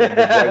joking with you."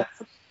 And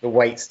the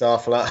wait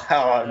staff are like, "Oh,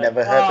 I've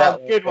never heard that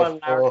one Good one,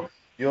 before. Larry.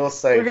 You're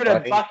so We're gonna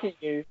funny." bucket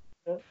you.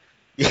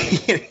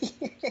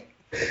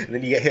 And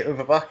then you get hit with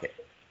a bucket.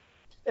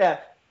 Yeah,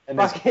 And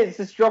buckets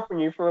just dropping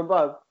you from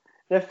above.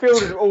 They're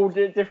filled with all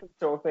different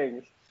sort of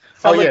things.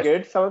 Some are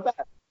good, some are bad.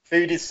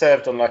 Food is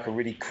served on like a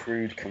really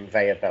crude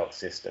conveyor belt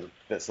system.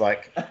 That's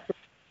like,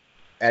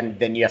 and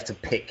then you have to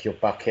pick your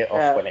bucket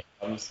off when it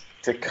comes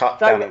to cut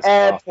down. It's like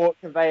an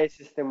airport conveyor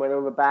system when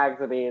all the bags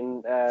are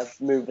being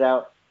moved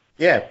out.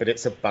 Yeah, but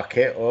it's a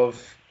bucket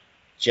of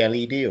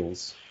jellied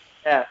eels.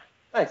 Yeah,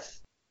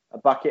 nice. A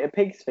bucket of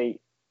pig's feet.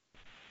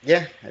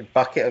 Yeah, a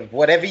bucket of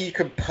whatever you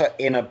can put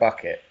in a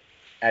bucket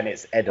and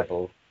it's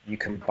edible, you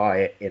can buy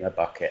it in a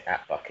bucket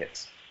at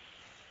Buckets.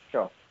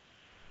 Sure.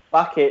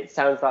 Bucket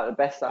sounds like the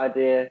best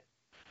idea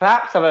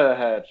perhaps I've ever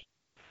heard.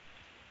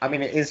 I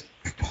mean, it is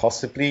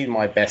possibly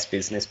my best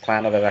business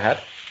plan I've ever had.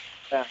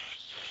 Yeah.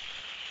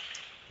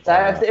 So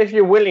if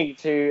you're willing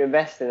to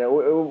invest in it,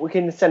 we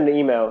can send an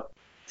email.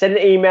 Send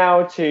an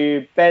email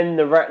to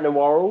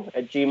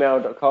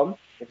bentheretinoirl@gmail.com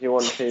if you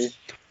want to.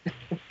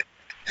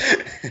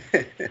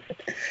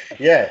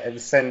 Yeah, and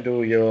send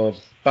all your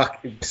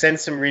send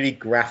some really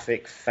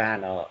graphic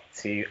fan art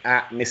to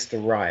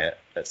 @Mr. Riot.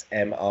 That's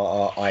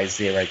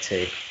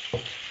MRRI02.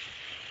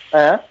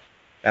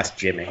 That's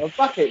Jimmy. Of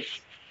buckets.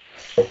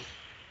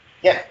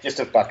 Yeah, just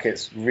of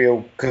buckets. Real,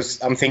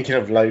 because I'm thinking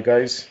of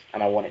logos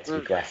and I want it to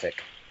be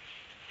graphic.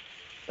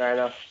 Fair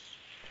enough.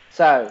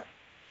 So,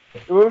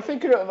 we were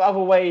thinking of other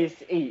ways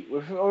to eat.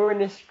 We're in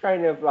this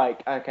kind of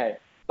like, okay,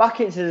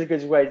 buckets is a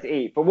good way to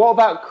eat, but what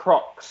about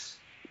Crocs?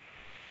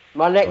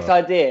 My next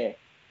idea.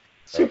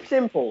 Super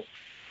simple.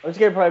 I'm just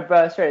going to probably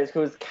burst straight. It's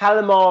called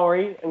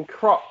calamari and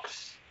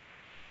Crocs.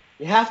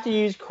 You have to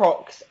use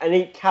Crocs and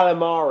eat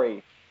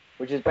calamari,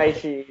 which is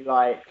basically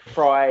like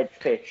fried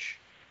fish.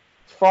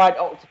 Fried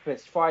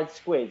octopus, fried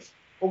squids,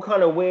 all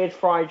kind of weird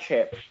fried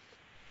shit.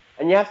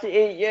 And you have to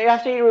eat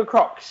it with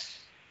Crocs.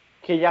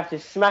 Because you have to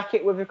smack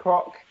it with a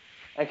Croc,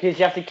 and because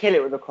you have to kill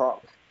it with a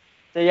Croc.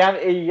 So you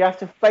have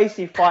to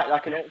basically fight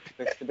like an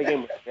octopus to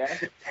begin with, yeah.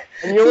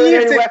 And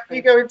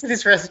you go into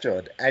this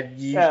restaurant and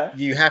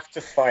you have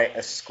to fight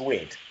a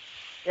squid.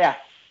 Yeah.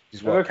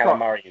 Which is what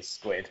calamari is,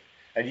 squid,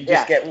 and you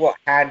just get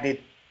handed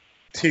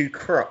 2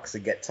 Crocs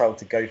and get told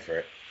to go for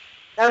it.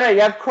 No,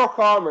 you have Croc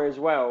armor as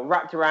well,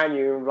 wrapped around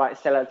you with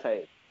like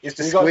sellotape. Is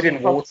the squid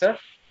in water?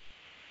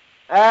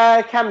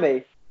 Can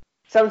be.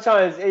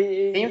 Sometimes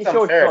it's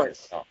your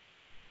choice.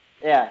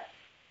 Yeah,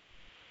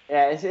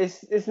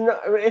 it's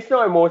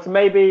not in water.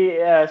 Maybe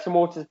some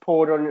water's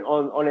poured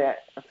on it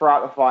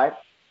throughout the fight,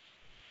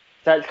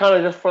 so it's kind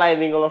of just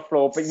flailing on the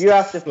floor. But you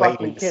have to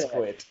fucking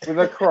kill it with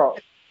a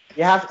Croc.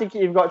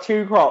 You've got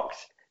 2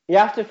 Crocs. You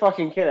have to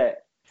fucking kill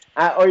it,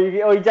 or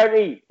you don't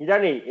eat. You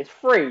don't eat. It's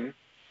free.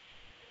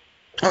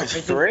 Oh,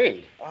 it's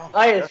free.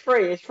 It's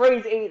free. It's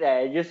free to eat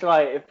there. Just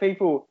like if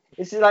people,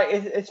 it's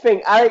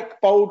thing.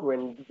 Alec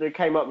Baldwin that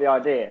came up with the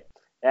idea,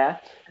 yeah,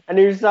 and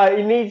he was like,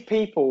 he needs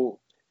people.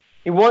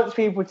 He wants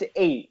people to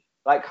eat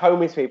like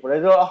homeless people.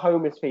 There's a lot of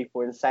homeless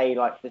people in say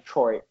like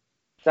Detroit.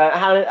 So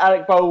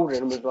Alec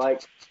Baldwin was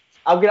like,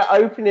 I'm gonna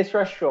open this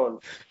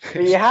restaurant,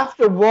 but you have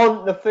to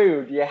want the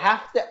food. You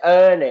have to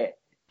earn it.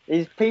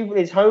 These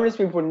homeless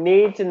people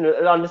need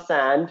to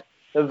understand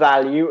the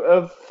value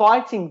of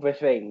fighting for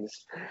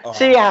things.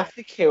 So you have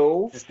to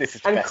kill. This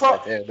is the best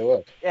idea in the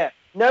world. Yeah,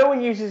 no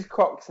one uses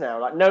Crocs now.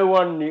 Like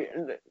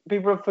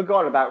people have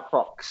forgotten about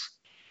Crocs.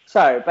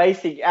 So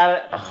basically,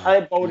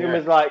 Alec Baldwin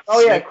was like,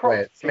 "Oh yeah,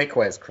 Crocs." Smick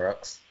wears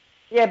Crocs.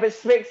 Yeah, but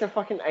Smick's a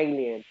fucking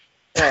alien.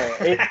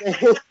 Yeah,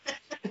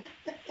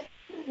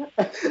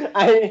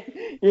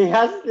 you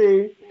have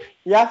to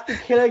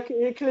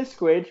kill a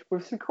squid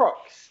with some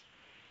Crocs.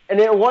 And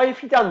why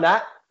have you done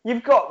that?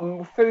 You've got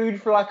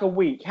food for like a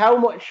week. How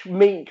much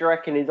meat do you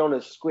reckon is on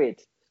a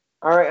squid?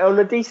 All right, on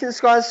a decent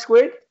sized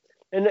squid.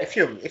 And if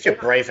you're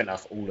brave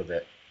enough, all of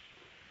it.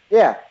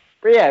 Yeah,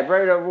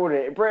 brave enough, all of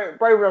it. Brave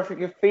enough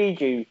to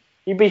feed you.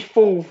 You'd be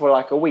full for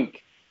like a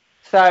week.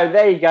 So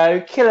there you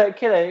go. Kill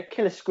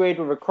a squid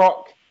with a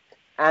Croc,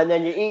 and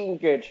then you're eating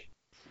good.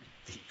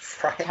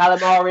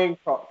 Calamari and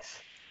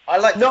Crocs. I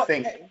like to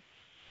think.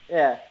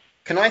 Yeah.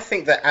 Can I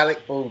think that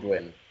Alec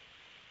Baldwin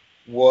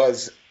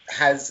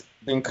has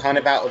been kind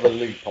of out of the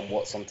loop on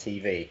what's on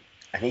TV,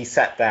 and he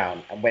sat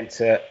down and went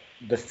to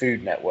the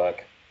Food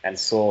Network and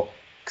saw,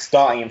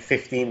 starting in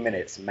 15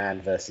 minutes,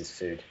 Man versus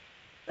Food.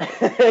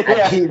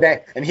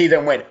 And he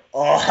then went,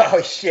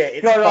 oh shit,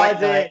 it's fight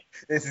night.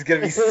 This is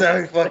going to be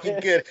so fucking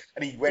good.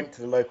 And he went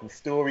to the local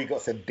store, he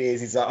got some beers,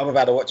 he's like, I'm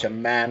about to watch a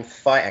man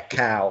fight a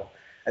cow.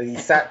 And he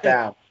sat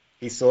down,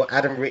 he saw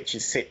Adam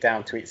Richards sit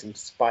down to eat some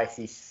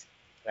spicy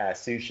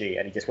sushi,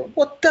 and he just went,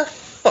 what the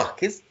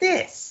fuck is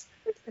this?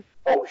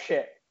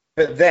 Bullshit.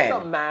 But then, it's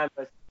not Man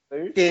versus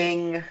Food.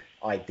 Ding,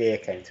 idea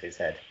came to his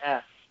head.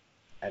 Yeah.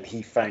 And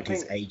he phoned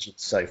his agent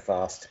so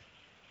fast.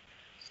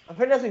 I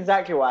think that's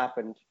exactly what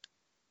happened.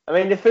 I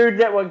mean, the Food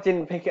Network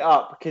didn't pick it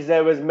up because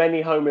there was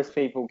many homeless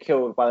people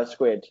killed by the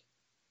squid.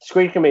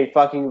 Squid can be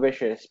fucking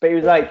vicious, but he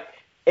was like,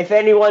 if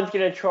anyone's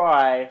gonna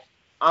try,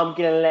 I'm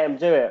gonna let him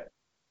do it.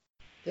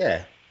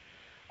 Yeah,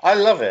 I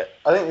love it.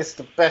 I think it's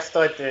the best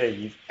idea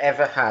you've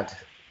ever had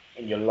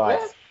in your life.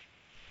 Yeah,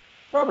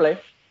 probably.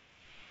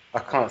 I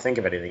can't think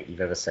of anything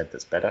you've ever said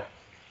that's better.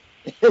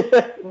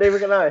 Neither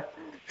can I.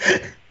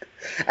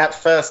 At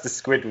first, the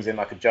squid was in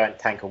like a giant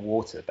tank of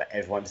water, but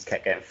everyone just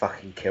kept getting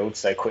fucking killed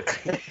so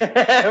quickly.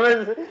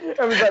 It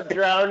was like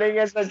drowning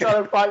as they're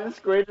trying to fight the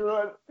squid.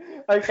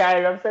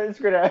 Okay, I'm sending the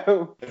squid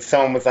out. And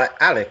someone was like,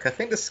 Alec, I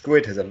think the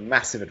squid has a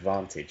massive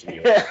advantage. And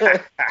you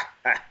were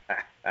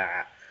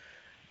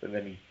but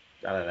then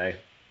I don't know,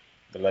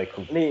 the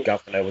local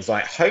governor was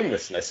like,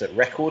 homelessness at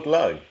record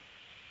low.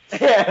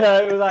 Yeah,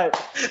 it was like,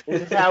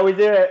 this is how we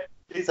do it.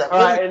 He's like,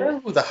 all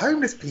the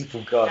homeless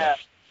people gone. Yeah.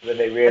 Then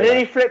and then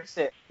he flips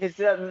it.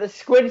 The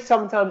squid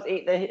sometimes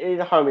eat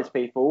the homeless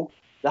people.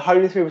 The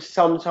homeless people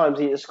sometimes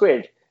eat the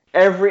squid.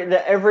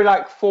 Every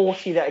like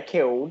 40 that are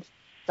killed.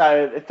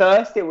 So at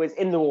first it was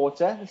in the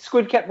water. The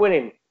squid kept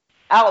winning.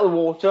 Out of the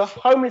water,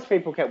 homeless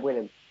people kept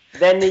winning.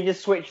 Then he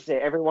just switches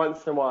it every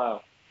once in a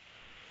while.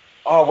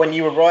 Oh, when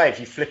you arrive,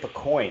 you flip a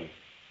coin.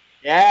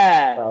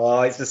 Yeah.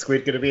 Oh, is the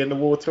squid going to be in the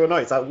water or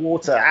not? It's like,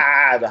 water.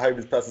 Ah, the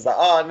homeless person's like,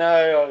 oh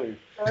no.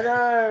 Oh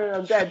no,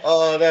 I'm dead.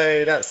 Oh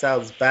no, that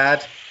sounds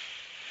bad.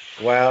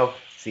 Well,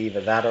 it's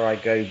either that or I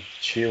go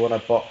chew on a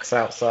box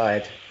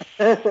outside.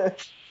 Yeah.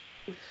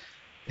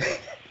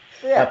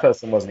 That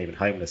person wasn't even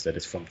homeless, they're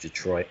just from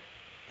Detroit.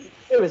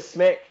 It was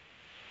Smick.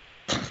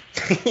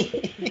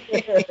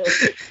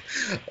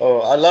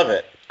 Oh, I love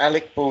it.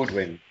 Alec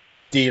Baldwin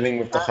dealing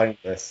with the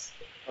homeless.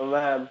 Oh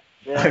man.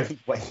 Yeah. Only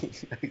way he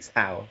knows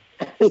how.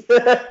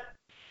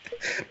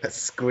 A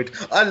squid.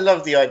 I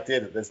love the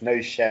idea that there's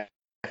no chef.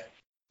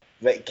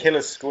 They kill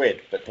a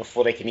squid, but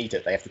before they can eat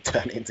it, they have to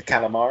turn it into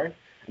calamari.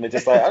 And they're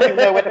just like, I don't even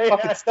know where to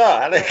fucking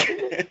start,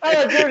 Alec. I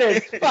don't do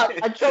this. Fuck,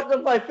 I chopped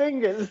off my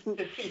fingers.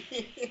 The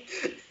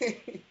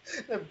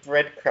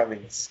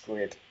breadcrumbing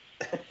squid.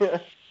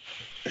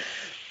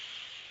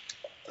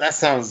 That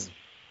sounds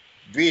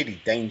really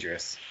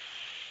dangerous.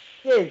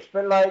 It is,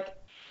 but like,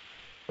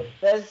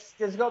 there's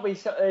got to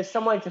be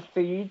some way to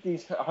feed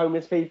these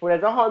homeless people.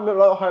 There's a lot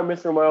of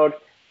homeless in the world.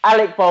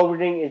 Alec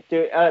Baldwin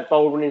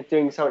is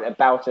doing something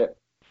about it.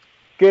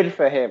 Good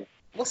for him.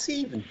 What's he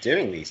even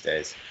doing these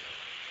days?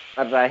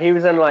 I don't know. He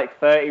was on like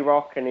 30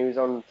 Rock and he was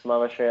on some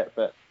other shit,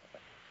 but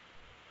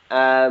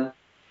do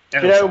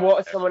you know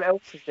what someone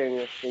else is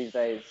doing these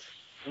days?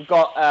 We've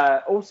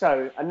got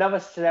also another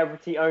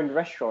celebrity-owned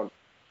restaurant.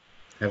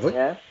 Have we?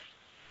 Yeah.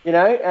 Do you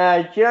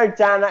know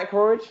Dan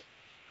Aykroyd?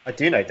 I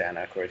do know Dan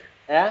Aykroyd.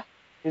 Yeah.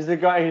 He's the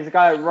guy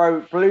that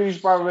wrote Blues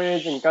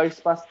Brothers and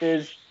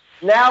Ghostbusters.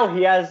 Now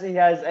he has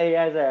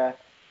a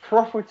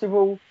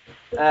profitable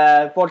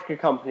vodka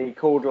company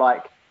called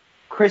like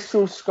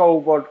Crystal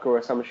Skull Vodka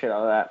or some shit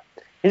like that.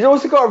 He's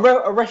also got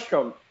a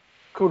restaurant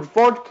called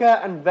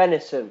Vodka and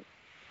Venison.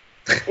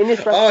 In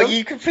this restaurant, oh,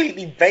 you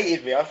completely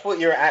baited me. I thought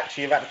you were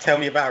actually about to tell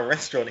me about a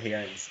restaurant he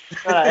owns.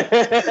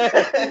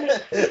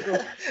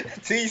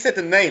 Until you said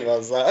the name, I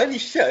was like, holy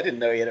shit, I didn't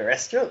know he had a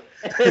restaurant.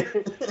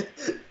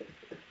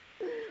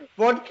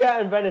 Vodka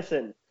and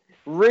Venison.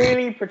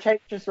 Really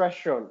pretentious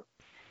restaurant.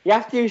 You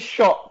have to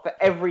shop for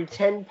every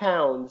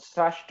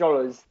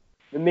 £10/$dollars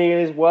the meal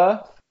is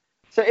worth.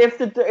 So if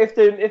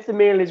the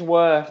meal is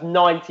worth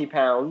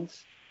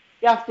 £90,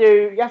 you have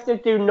to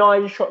do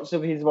 9 shots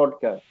of his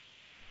vodka.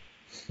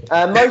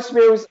 Most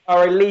meals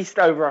are at least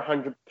over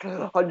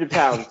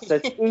 £100. So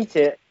to eat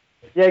it,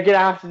 you're gonna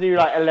have to do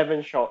like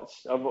 11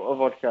 shots of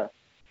vodka,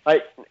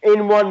 like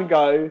in one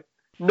go,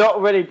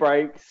 not really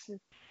breaks.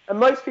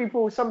 And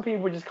some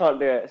people just can't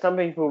do it. Some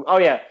people, oh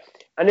yeah,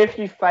 and if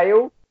you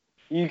fail,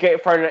 you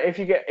get thrown out. If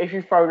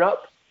you're thrown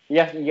up, you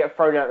get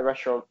thrown out of the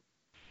restaurant.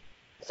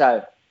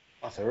 So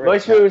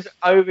most meals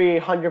over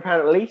 £100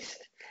 at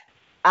least,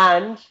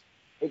 and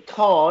it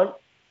can't.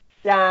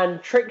 Dan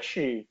tricks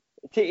you.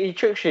 He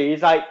tricks you.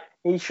 He's like,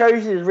 he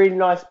shows you this really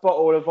nice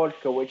bottle of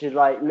vodka, which is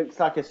like looks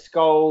like a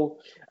skull,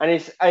 and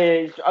it's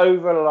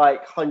over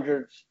like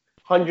 $100,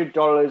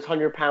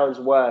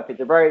 £100 worth. It's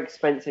a very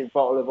expensive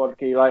bottle of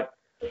vodka. You're like,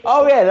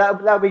 oh yeah,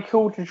 that'd be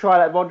cool to try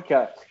that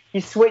vodka.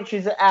 He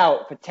switches it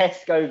out for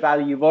Tesco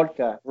value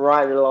vodka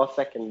right in the last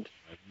second.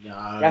 No.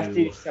 You have to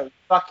do some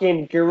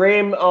fucking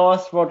grim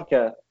ass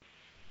vodka.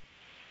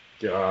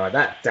 God,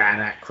 that Dan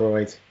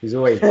Aykroyd, he's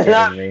always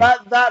getting me.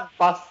 That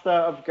buster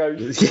of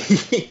ghosts.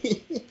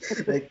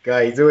 That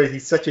guy,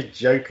 he's such a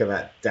joker,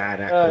 that Dan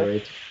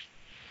Aykroyd.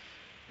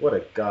 What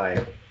a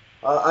guy.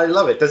 I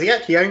love it. Does he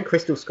actually own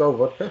Crystal Skull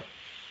Vodka?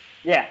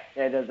 Yeah,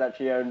 he does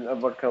actually own a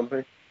vodka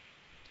company.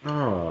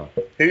 Oh.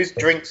 Whose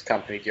drinks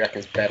company do you reckon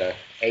is better?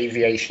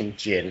 Aviation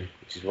Gin,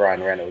 which is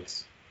Ryan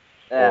Reynolds,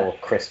 or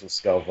Crystal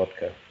Skull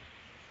Vodka?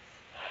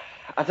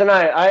 I don't know.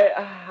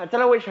 I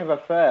don't know which I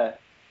prefer.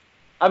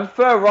 I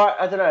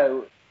don't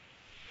know.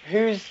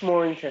 Who's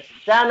more interesting?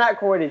 Dan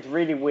Aykroyd is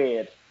really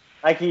weird.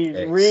 Like,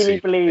 he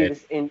really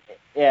believes in...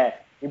 Yeah.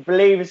 He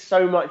believes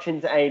so much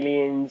into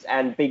aliens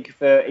and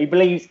Bigfoot. He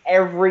believes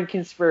every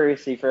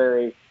conspiracy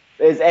theory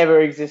that has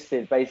ever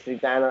existed. Basically,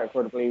 Dan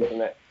Aykroyd believes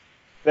in it.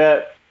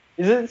 But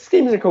he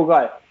seems a cool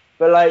guy.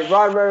 But like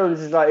Ryan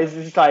Reynolds is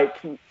just like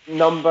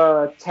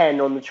number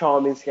 10 on the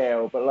charming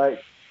scale. But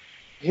like,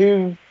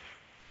 who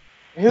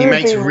he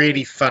makes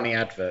really funny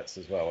adverts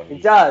as well. He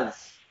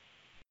does.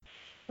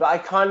 But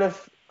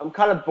I'm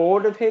kind of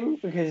bored of him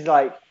because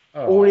like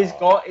all he's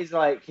got is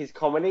like his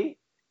comedy.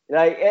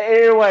 Like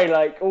in a way,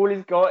 like all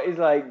he's got is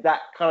like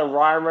that kind of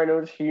Ryan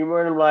Reynolds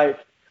humor, and I'm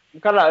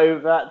kind of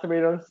over that, to be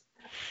honest.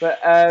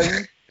 But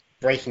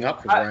breaking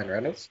up with Ryan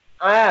Reynolds.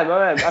 I am.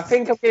 I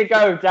think I'm gonna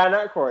go with Dan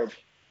Aykroyd.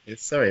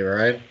 Sorry,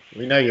 Ryan.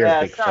 We know you're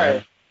a big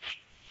fan.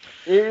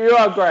 You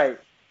are great.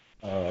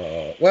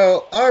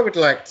 Well, I would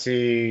like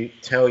to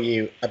tell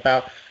you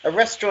about a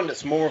restaurant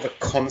that's more of a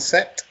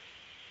concept.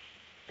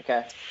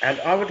 Okay. And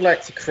I would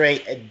like to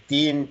create a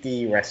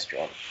D&D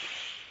restaurant.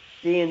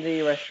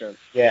 D&D restaurant?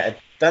 Yeah, a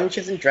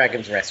Dungeons and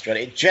Dragons restaurant.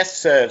 It just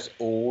serves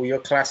all your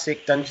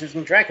classic Dungeons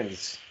and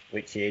Dragons,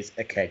 which is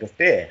a keg of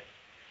beer,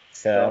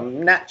 some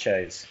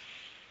nachos,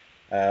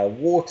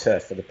 water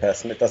for the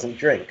person that doesn't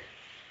drink.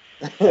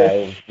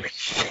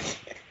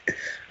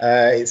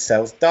 It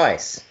sells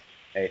dice.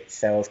 It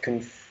sells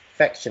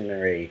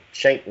confectionery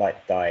shaped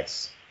like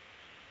dice.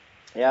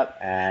 Yep.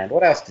 And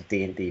what else do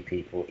D&D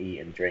people eat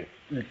and drink?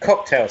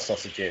 Cocktail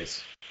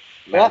sausages,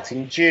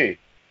 Mountain Dew.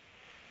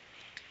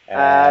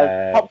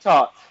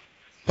 Pop-Tarts.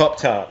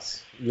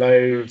 Pop-Tarts.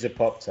 Loads of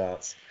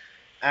Pop-Tarts.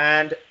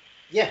 And,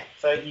 yeah,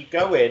 so you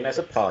go in as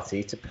a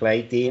party to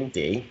play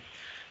D&D.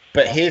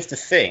 But here's the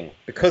thing.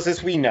 Because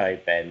as we know,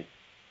 Ben,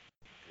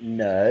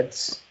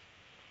 nerds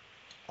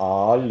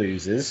are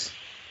losers.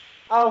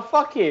 Oh,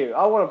 fuck you.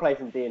 I want to play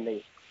some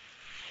D&D.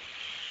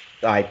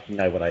 I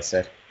know what I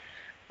said.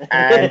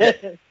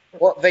 And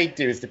what they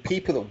do is the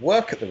people that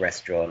work at the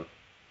restaurant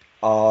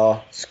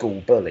are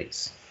school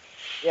bullies.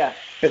 Yeah.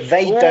 But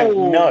they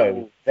don't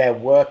know they're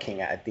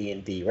working at a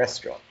D&D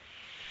restaurant.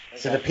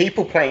 Okay. So the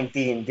people playing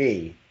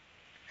D&D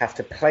have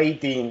to play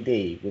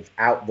D&D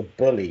without the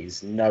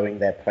bullies knowing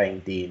they're playing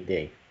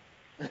D&D.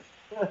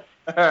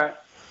 Alright.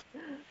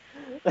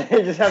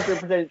 They just have to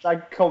pretend it's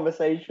like a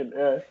conversation.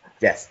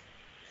 Yes.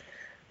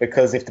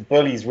 Because if the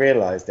bullies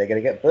realise, they're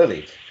going to get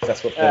bullied.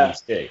 That's what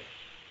bullies do.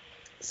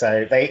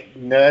 So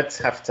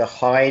nerds have to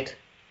hide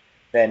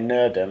their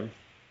nerdom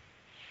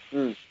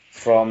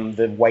from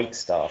the wait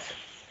staff.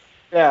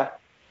 Yeah.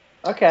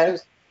 Okay.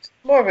 So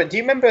more of it. Do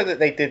you remember that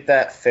they did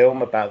that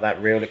film about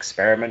that real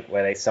experiment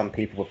where some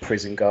people were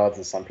prison guards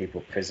and some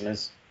people were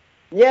prisoners?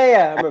 Yeah,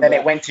 I remember. And then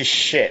it went to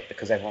shit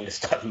because everyone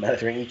just started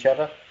murdering each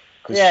other.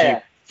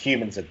 Because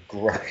humans are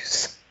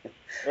gross.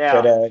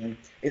 Yeah. But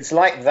it's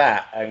like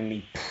that,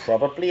 only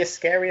probably a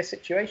scarier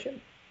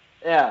situation.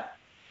 Yeah.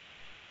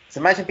 So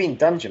imagine being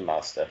Dungeon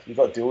Master. You've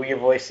got to do all your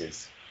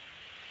voices.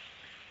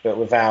 But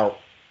without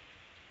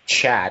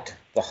Chad,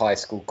 the high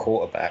school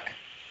quarterback,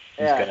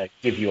 who's going to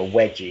give you a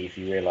wedgie if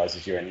he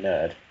realises you're a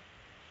nerd.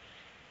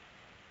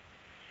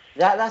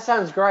 That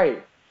sounds great.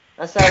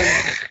 That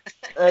sounds...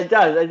 It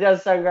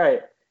does sound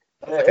great.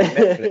 Sounds like a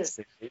Netflix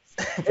series.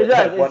 It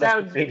does. It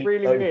sounds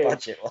really weird.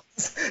 Budget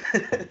ones.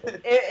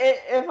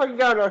 If I can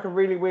go on like a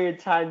really weird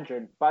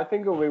tangent, but I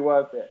think it'll be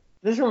worth it.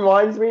 This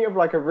reminds me of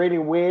like a really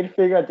weird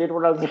thing I did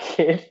when I was a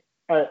kid.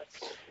 Bear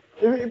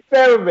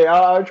with me,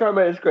 I'll try and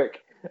make this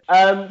quick.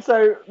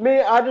 So I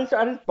had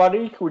this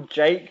buddy called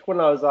Jake when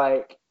I was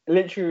like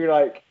literally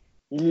like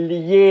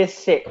year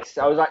 6.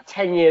 I was like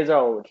 10 years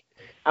old,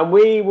 and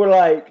we were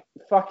like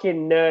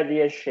fucking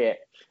nerdy as shit.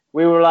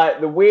 We were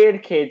like the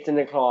weird kids in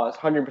the class,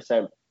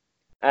 100%.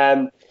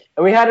 And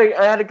I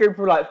had a group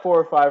of like 4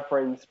 or 5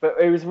 friends, but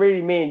it was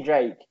really me and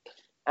Jake.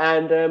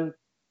 And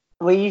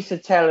we used to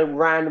tell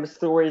random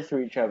stories to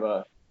each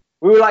other.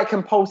 We were like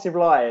compulsive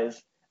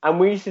liars, and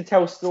we used to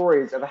tell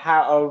stories of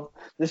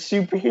the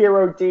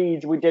superhero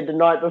deeds we did the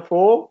night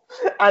before.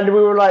 And we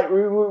were like,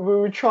 we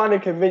were trying to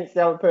convince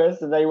the other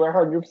person they were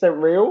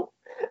 100% real.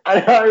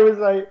 And I was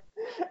like,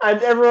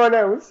 and everyone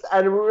else,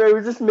 and it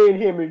was just me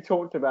and him who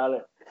talked about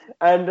it.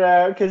 And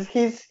because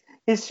his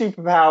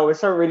superpower was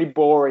so really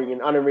boring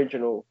and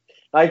unoriginal.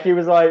 Like he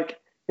was like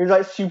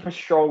super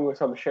strong or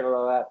some shit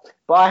like that.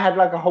 But I had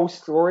like a whole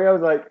story. I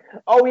was like,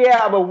 oh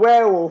yeah, I'm a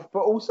werewolf, but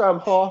also I'm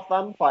half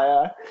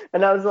vampire,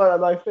 and that was like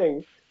my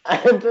thing.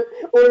 And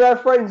all of our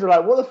friends were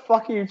like, what the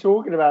fuck are you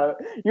talking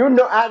about? You're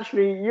not a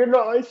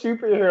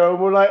superhero. And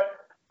we're like,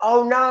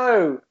 oh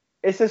no,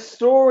 it's a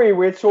story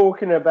we're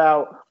talking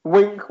about.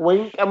 Wink,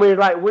 wink. And we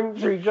like wink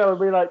to each other and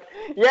be like,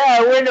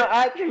 yeah, we're not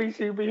actually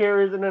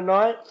superheroes in the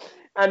night.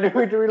 And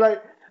we'd be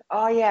like,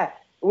 oh yeah,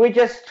 we're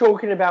just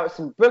talking about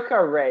some book I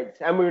read.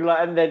 And we were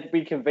like, and they'd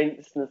be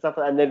convinced and stuff,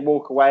 and they'd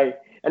walk away.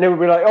 And then we'd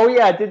be like, oh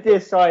yeah, I did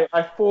this. I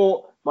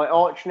fought my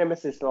arch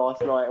nemesis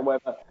last night and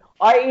whatever.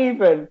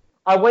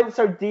 I went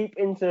so deep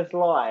into this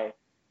lie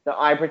that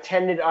I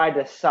pretended I had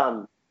a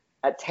son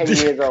at 10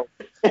 years old.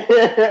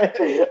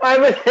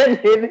 I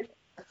pretended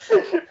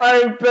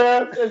I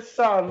birthed a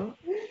son,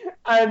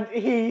 and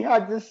he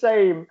had the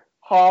same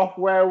half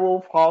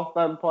werewolf, half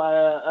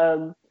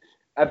vampire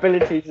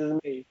abilities as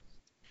me.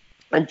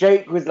 And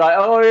Jake was like,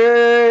 oh,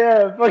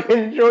 yeah, fucking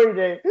enjoyed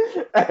it.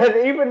 And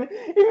even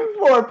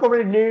before I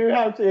probably knew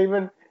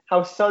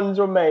how suns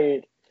were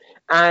made.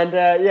 And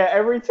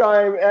every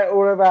time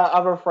all of our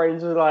other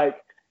friends were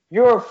like,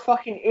 you're a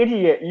fucking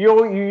idiot.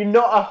 You're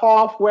not a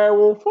half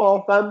werewolf,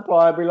 half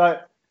vampire. I'd be like,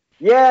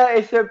 yeah,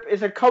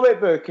 it's a comic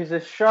book. It's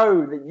a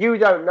show that you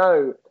don't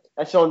know.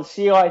 It's on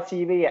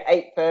CITV at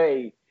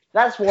 8:30.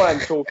 That's what I'm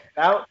talking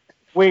about.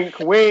 Wink,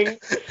 wink.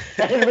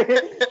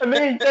 And me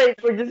and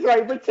Jake were just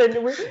like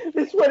pretending.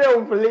 This went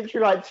on for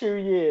literally like 2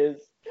 years.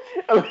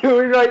 And we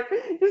were like,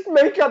 just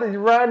make up these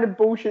random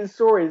bullshit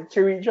stories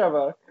to each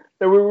other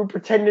that we were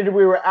pretending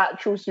we were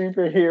actual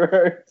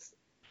superheroes.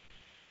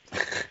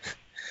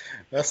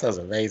 That sounds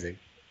amazing.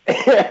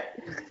 Sorry,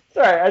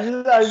 I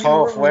just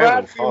half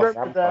werewolf, half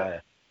vampire.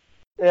 That.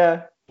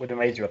 Yeah. Would have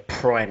made you a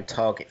prime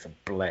target for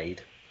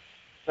Blade.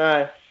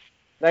 No.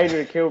 They'd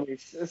have killed me.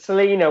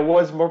 Selena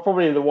was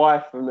probably the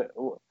wife of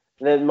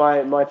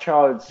my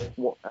child's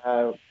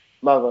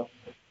mother.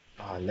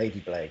 Oh,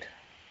 Lady Blade.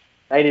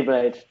 Lady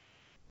Blade.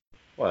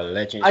 What a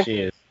legend she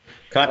is.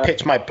 Can I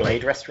pitch my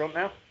Blade restaurant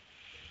now?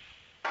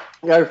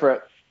 Go for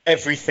it.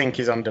 Everything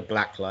is under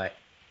black light.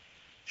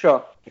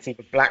 Sure. It's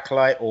either black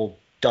light or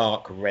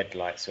dark red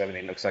light, so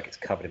everything looks like it's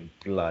covered in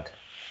blood.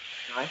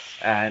 Nice.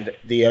 And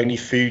the only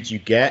food you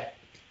get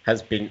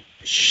has been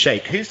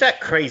shaped. Who's that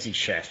crazy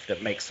chef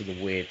that makes all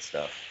the weird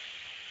stuff?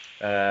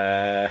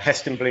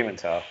 Heston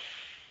Blumenthal.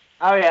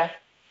 Oh, yeah.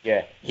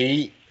 Yeah,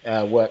 he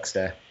works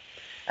there.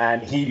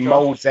 And he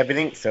molds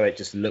everything so it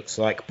just looks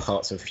like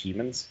parts of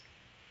humans.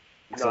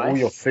 So all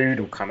your food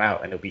will come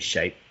out and it'll be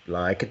shaped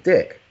like a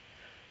dick.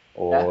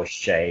 Or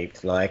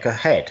shaped like a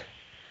head.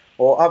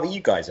 Or you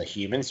guys are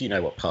humans, you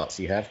know what parts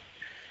you have.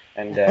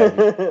 And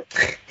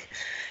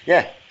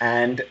yeah,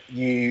 and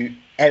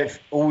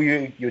all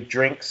your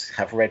drinks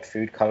have red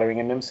food colouring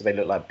in them, so they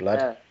look like blood.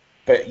 Yeah.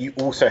 But you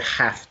also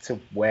have to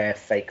wear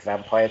fake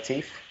vampire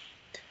teeth.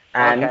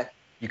 And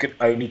you can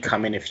only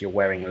come in if you're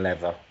wearing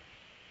leather.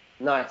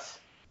 Nice.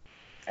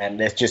 And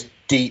there's just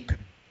deep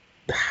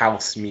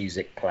house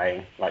music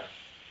playing, like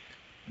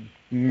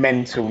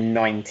mental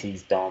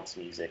 90s dance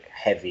music,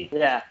 heavy.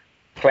 Yeah.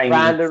 Playing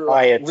the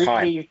entire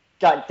time. Really,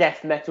 like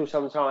death metal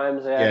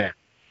sometimes. Yeah.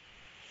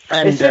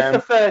 And it's just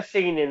the first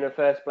scene in the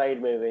first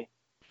Blade movie.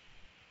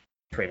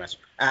 Pretty much.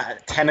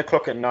 At 10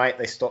 o'clock at night,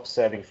 they stop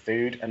serving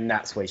food, and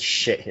that's where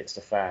shit hits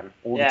the fan.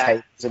 All the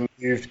tables are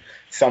moved.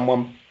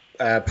 Someone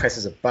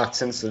presses a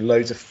button, so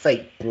loads of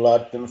fake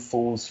blood then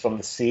falls from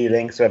the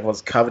ceiling, so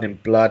everyone's covered in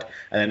blood,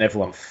 and then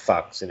everyone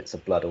fucks, and it's a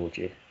blood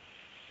orgy.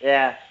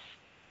 Yeah.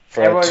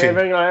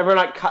 Everyone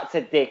like cuts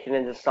a dick and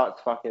then just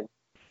starts fucking.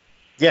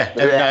 Yeah,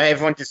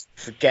 everyone just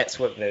forgets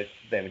what they're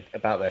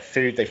about their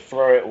food. They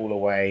throw it all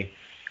away,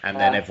 and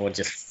then everyone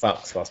just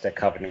fucks whilst they're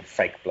covered in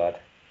fake blood.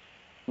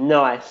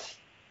 Nice.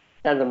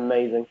 That's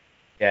amazing.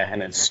 Yeah,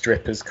 and then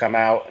strippers come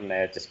out, and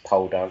they're just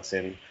pole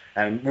dancing.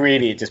 And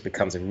really, it just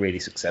becomes a really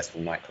successful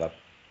nightclub.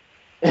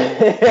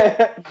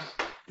 Best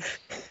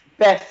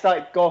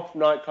like goth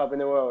nightclub in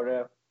the world,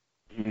 yeah.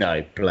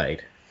 No,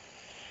 Blade.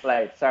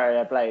 Blade,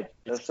 sorry, Blade.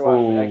 That's the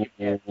one.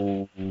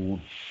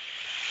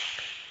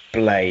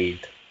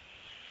 Blade.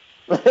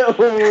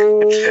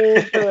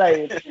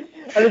 Blade.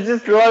 And there's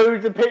just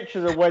loads of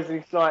pictures of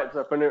Wesley Snipes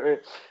up, and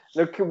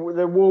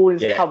the wall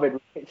is covered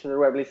with pictures of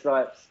Wesley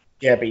Snipes.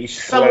 Yeah, but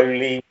he's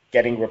slowly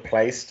getting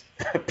replaced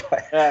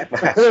by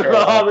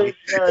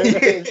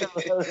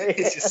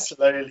It's just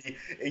slowly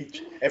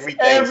every day.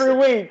 Every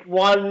week,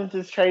 one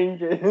just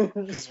changes.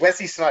 Because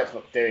Wesley Snipes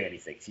not doing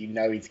anything, so you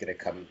know he's gonna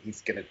come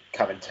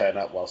and turn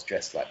up whilst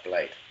dressed like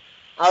Blade.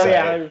 Oh, so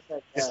yeah,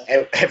 100%. Just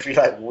every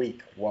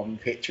week, one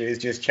picture is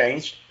just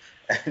changed,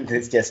 and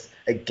there's just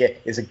a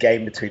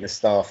game between the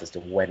staff as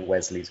to when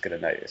Wesley's gonna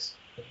notice.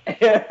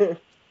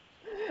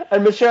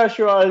 And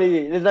Mahershala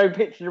Ali, there's no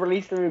picture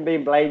released of him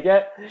being Blade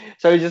yet,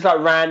 so it's just like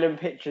random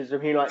pictures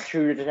of him like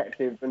True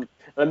Detective and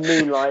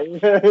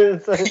Moonlight.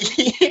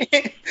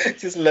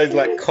 Just loads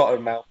like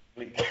Cottonmouth.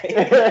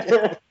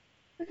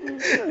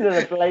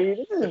 Blade.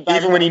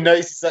 Even when he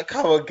knows, he's like,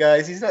 "Come on,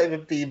 guys, he's not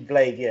even being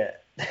Blade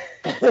yet."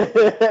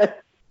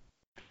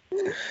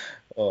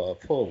 Oh,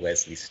 poor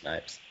Wesley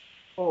Snipes.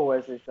 Poor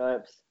Wesley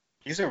Snipes.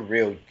 He's a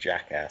real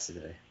jackass,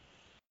 isn't he?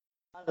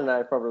 I don't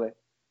know, probably.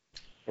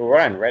 Well,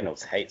 Ryan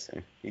Reynolds hates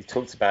him. He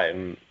talks about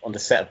him on the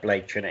set of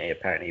Blade Trinity.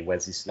 Apparently,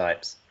 Wesley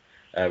Snipes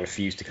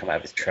refused to come out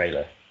of his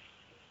trailer.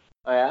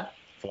 Oh, yeah?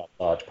 For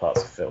large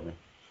parts of filming.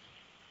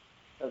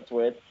 That's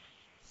weird.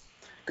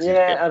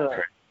 Yeah, I don't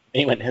know.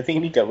 I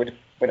think he went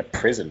to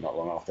prison not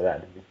long after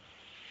that, didn't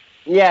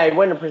he? Yeah, he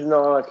went to prison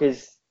not long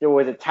because there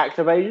was a tax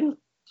evasion.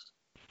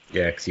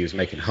 Yeah, because he was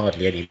making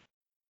hardly any.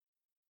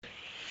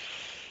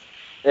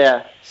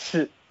 Yeah.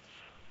 Talking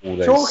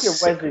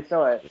of Wesley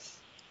Snipes.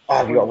 Oh,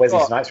 have you got a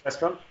Wesley Snipes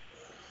restaurant?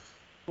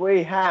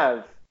 We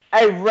have a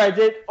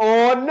Reddit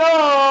or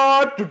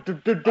not.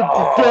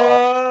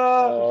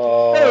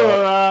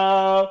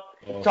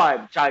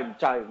 Time.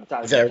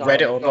 Is there a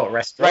Reddit or not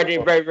restaurant?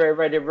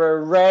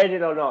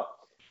 Reddit or not.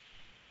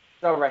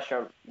 not a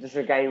restaurant. Just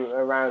a game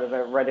around of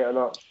Reddit or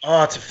not.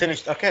 Oh, to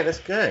finish. Okay, let's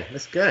go.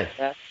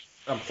 Yeah.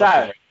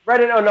 So,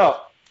 Reddit or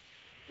not,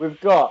 we've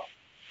got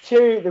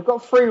they've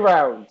got 3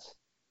 rounds.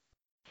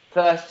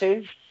 First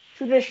 2,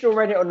 traditional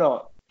Reddit or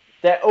not.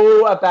 They're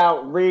all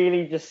about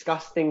really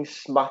disgusting,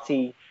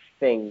 smutty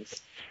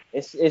things.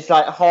 It's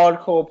like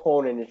hardcore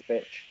porn in this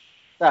bitch.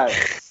 So,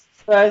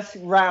 first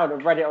round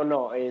of Reddit or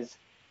not is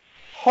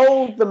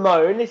hold the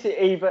moan. This is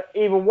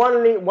either one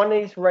of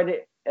these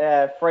Reddit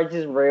threads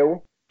is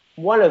real,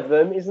 one of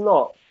them is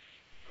not.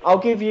 I'll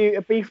give you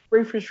a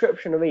brief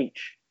description of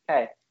each.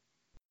 Okay.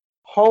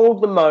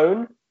 Hold the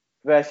moan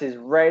versus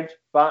Red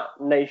Butt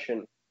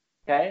Nation.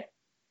 Okay.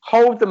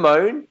 Hold the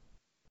moan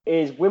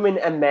is women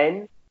and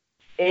men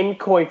in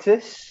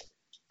coitus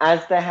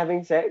as they're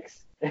having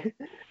sex.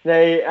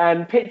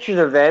 And pictures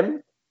of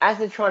them as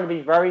they're trying to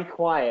be very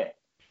quiet.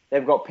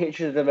 They've got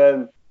pictures of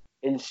them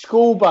in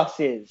school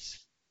buses,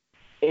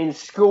 in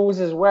schools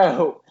as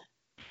well,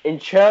 in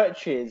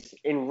churches,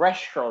 in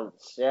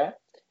restaurants. Yeah,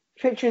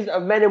 pictures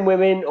of men and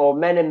women, or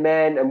men and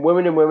men, and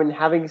women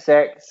having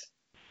sex,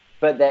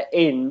 but they're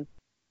in.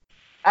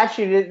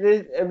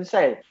 Actually, I'm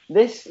saying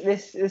this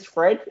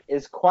thread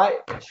is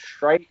quite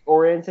straight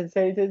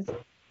orientated.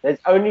 There's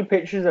only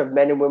pictures of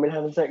men and women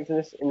having sex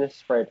in this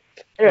thread.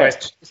 Anyway,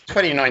 it's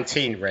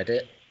 2019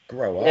 Reddit.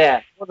 Grow up.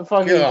 Yeah, what the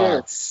fuck are you doing?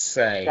 God's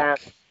sake.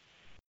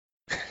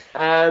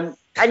 And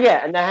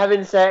they're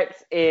having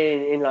sex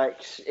in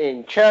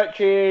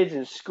churches,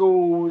 in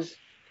schools,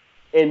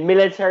 in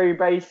military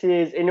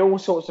bases, in all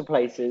sorts of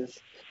places.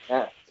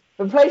 The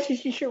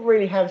places you shouldn't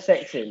really have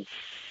sex in,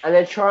 and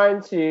they're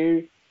trying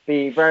to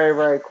be very,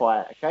 very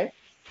quiet. Okay,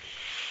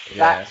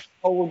 that's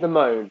hold the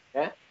moan.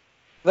 Yeah,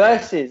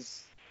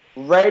 versus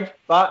Red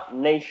Butt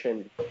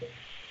Nation.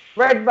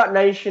 Red Butt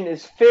Nation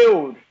is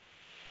filled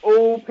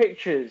all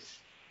pictures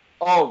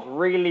of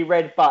really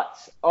red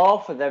butts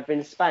after they've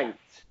been spanked.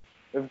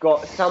 We've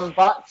got some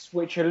butts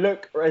which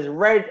look as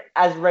red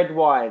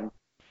wine.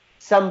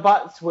 Some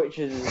butts which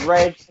is as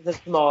red as a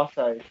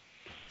tomato.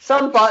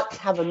 Some butts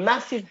have a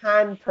massive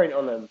handprint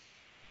on them.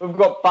 We've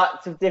got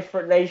butts of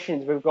different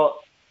nations. We've got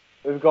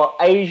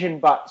Asian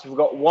butts. We've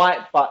got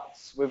white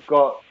butts. We've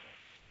got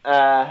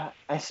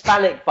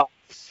Hispanic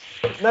butts.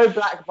 No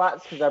black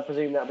butts, because I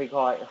presume that'd be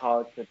quite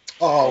hard to.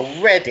 Oh,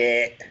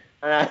 Reddit!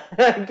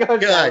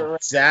 God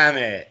damn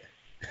it!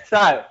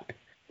 So,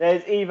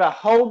 there's either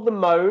Hold the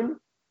Moan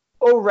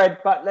or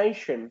Red Butt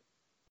Nation.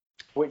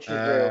 Which is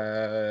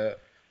real?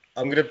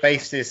 I'm going to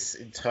base this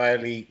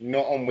entirely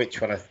not on which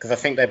one, because I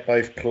think they're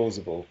both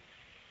plausible.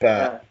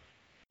 But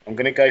I'm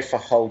going to go for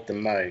Hold the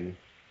Moan.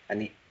 And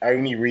the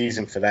only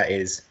reason for that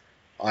is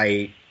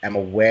I am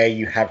aware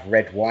you have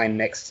red wine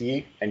next to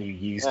you, and you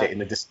used it in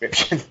the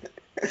description.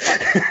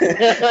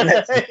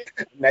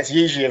 that's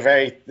usually a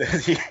very,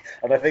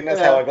 and I think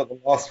that's how I got the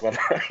last one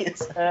right.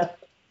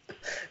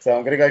 So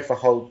I'm going to go for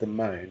Hold the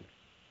Moan.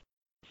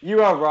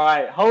 You are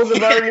right. Hold the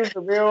Moan is the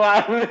real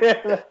one.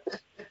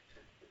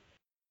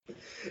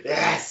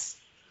 Yes.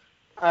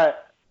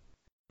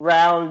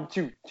 Round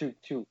two.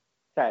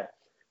 Okay.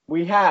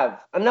 We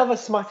have another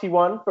smutty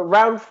one, but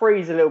round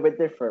 3 is a little bit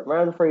different.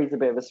 Round 3 is a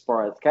bit of a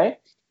surprise. Okay.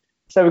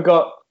 So we've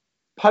got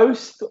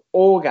post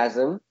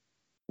orgasm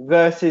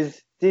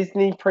versus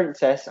Disney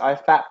princess I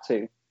fap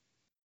to.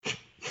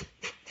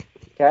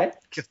 Okay?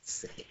 Good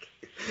sake.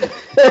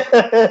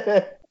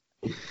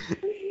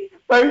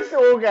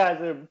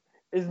 Post-orgasm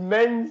is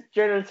men's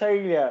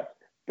genitalia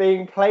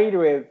being played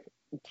with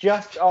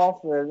just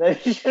after they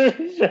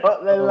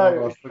shot their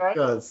load. For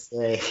God's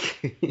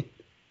sake.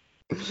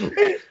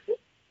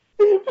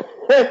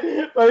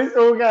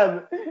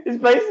 Post-orgasm is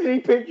basically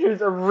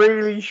pictures of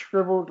really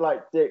shriveled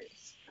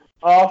dicks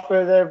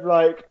after they've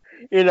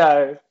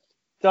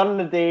done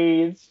the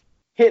deeds,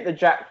 hit the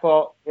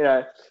jackpot,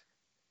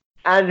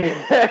 and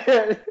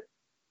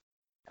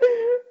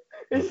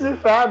it's a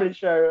family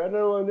show. I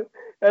don't want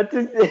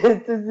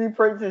Disney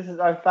princesses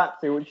I fap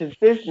to, which is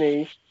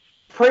Disney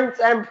prince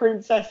and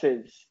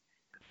princesses,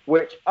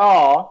 which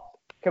are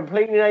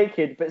completely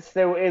naked but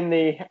still in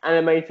the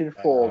animated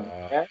form.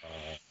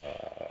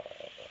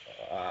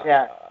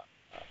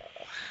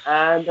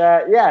 And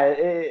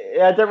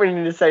I don't really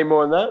need to say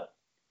more on that.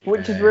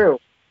 Which is real?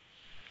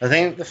 I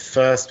think the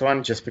first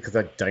one, just because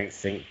I don't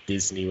think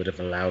Disney would have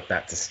allowed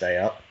that to stay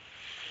up.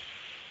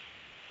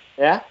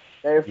 Yeah?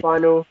 Their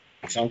final.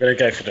 So I'm going to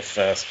go for the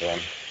first one.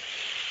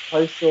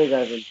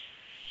 Post-orgasm.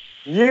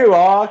 You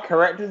are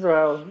correct as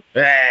well.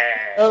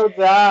 Well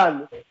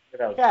done.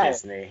 Good old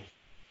Disney.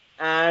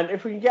 And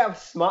if we can get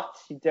off smut,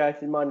 you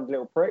dirty-minded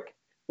little prick,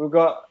 we've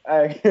got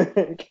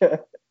the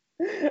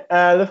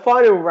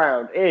final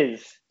round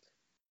is.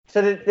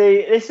 So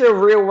this is a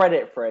real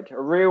Reddit thread.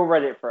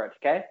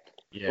 Okay?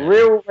 Yeah.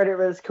 Real Reddit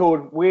thread is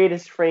called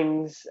Weirdest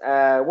Things.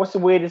 What's the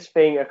weirdest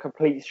thing a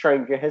complete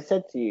stranger has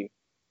said to you?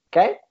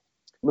 Okay?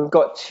 We've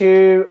got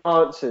 2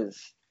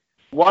 answers.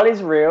 One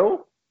is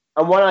real,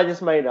 and one I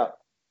just made up.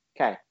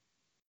 Okay.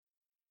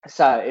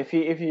 So if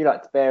you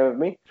like to bear with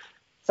me.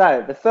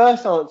 So the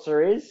first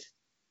answer is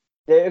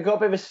they've got a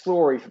bit of a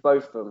story for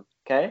both of them.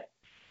 Okay.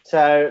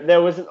 So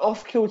there was an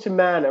off-kilter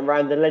man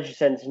around the leisure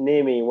centre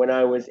near me when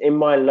I was in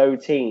my low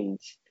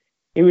teens.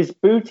 He was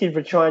booted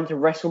for trying to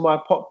wrestle my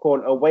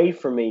popcorn away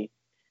from me.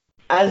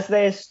 As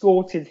they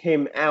escorted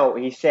him out,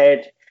 he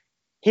said,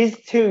 "He's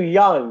too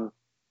young.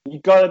 You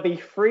gotta be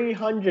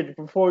 300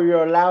 before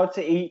you're allowed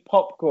to eat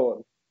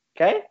popcorn."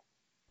 Okay?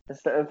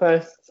 That's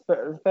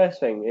the first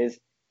thing is,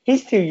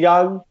 he's too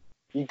young.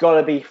 You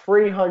gotta be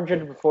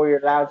 300 before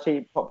you're allowed to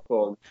eat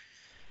popcorn.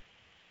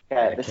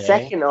 Okay. The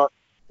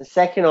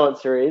second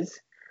answer is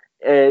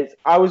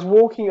I was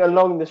walking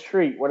along the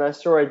street when I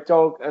saw a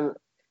dog, and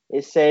I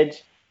said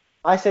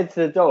to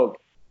the dog,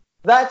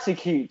 "That's a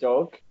cute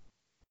dog."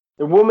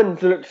 The woman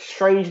looked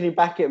strangely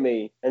back at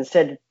me and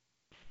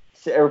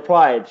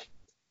replied,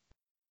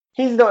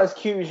 "He's not as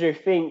cute as you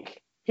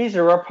think. He's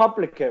a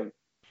Republican."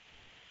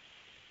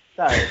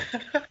 So,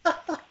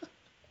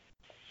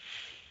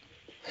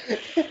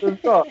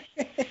 we've got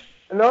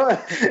an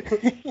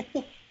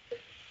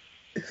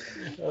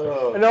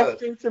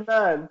off-kilter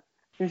man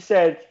who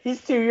said,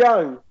 "He's too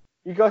young.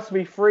 You got to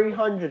be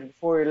 300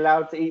 before you're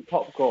allowed to eat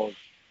popcorn."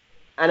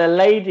 And a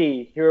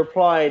lady who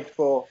replied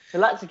 "So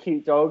that's a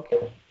cute dog.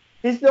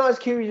 He's not as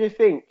cute as you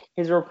think.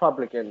 He's a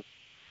Republican."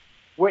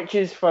 Which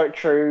is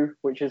true,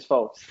 which is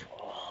false?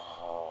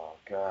 Oh,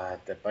 God.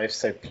 They're both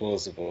so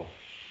plausible.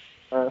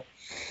 I'm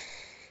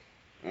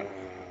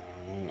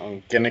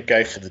going to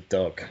go for the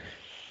dog.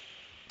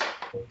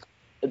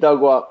 The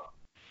dog what?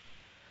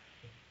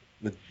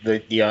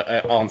 The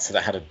answer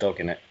that had a dog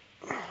in it.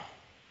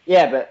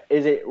 Yeah, but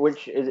is it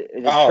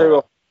true?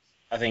 Or...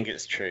 I think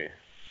it's true.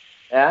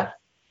 Yeah?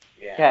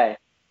 Yeah. Okay.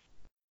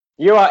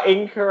 You are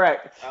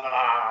incorrect.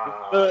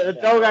 The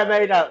dog I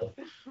made up.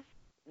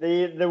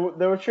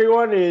 The true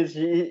one is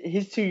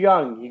he's too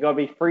young. You gotta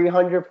be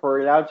 300 for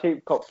allowed to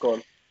eat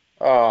popcorn.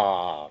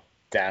 Oh,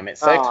 damn it!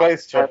 So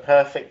close to a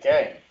perfect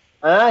game.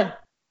 I know.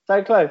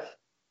 So close.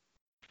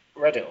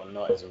 Reddit or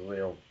not is a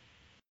real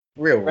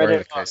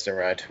roller coaster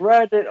ride.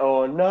 Reddit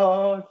or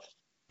not.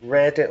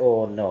 Reddit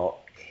or not.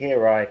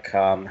 Here I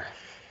come.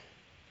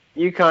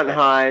 You can't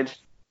hide.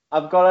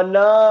 I've got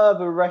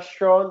another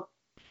restaurant.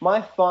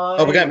 My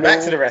fine. Oh, we're going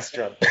back to the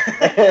restaurant.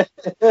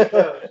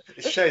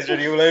 This show's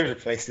really all over the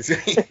place this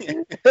week.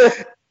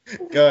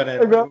 Go on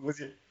then. What was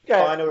your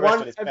final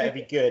restaurant? It's better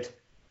be good.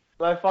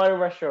 My final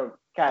restaurant.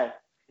 Okay.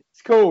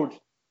 It's called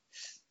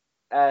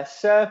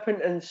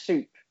Serpent and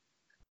Soup.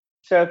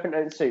 Serpent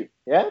and Soup.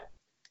 Yeah?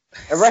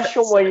 A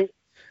restaurant where you...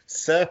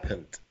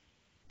 Serpent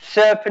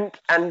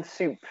and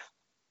Soup.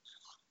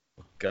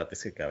 Oh, God,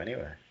 this could go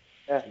anywhere.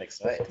 Yeah. I'm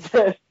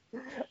excited.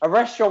 A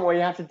restaurant where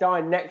you have to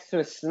dine next to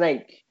a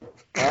snake.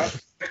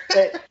 Right?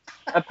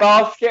 A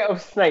basket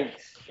of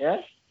snakes.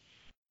 Yeah?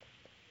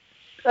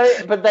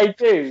 But they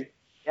do.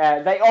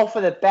 Yeah, they offer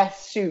the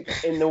best soup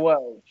in the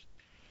world.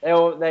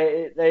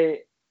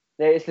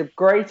 It's the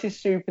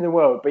greatest soup in the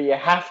world, but you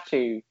have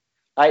to.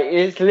 Like,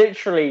 it's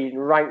literally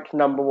ranked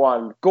number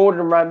one.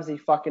 Gordon Ramsay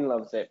fucking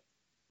loves it.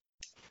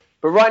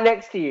 But right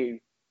next to you,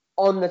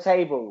 on the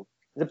table,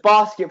 there's a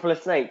basket full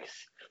of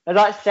snakes. There's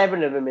like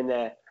 7 of them in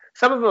there.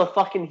 Some of them are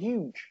fucking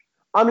huge.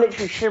 I'm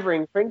literally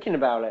shivering thinking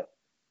about it.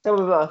 Some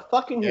of them are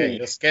fucking huge. Yeah,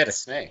 you're scared of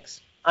snakes.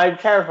 I'm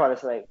terrified of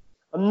snakes.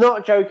 I'm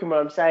not joking when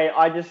I'm saying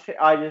I just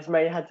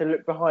had to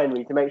look behind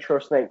me to make sure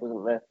a snake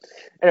wasn't there.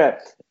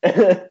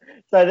 Anyway,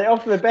 so they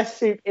offer the best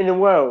soup in the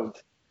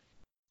world.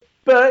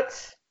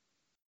 But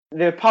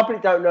the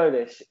public don't know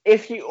this.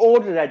 If you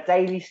order their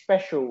daily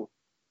special,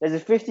 there's a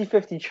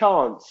 50-50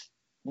 chance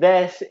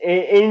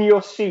in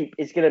your soup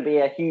is going to be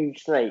a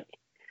huge snake.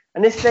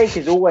 And this snake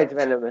is always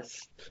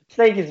venomous.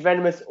 Snake is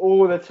venomous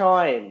all the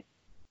time.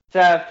 So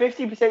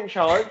 50%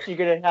 chance you're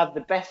going to have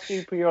the best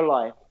soup of your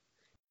life.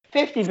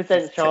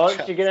 50%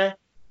 chance you're gonna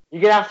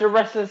have to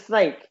wrestle a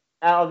snake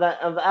out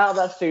of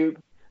that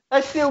soup.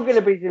 That's still gonna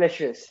be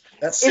delicious.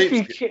 That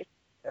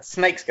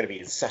snake's gonna be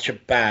in such a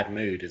bad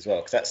mood as well,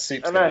 because that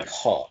soup's gonna be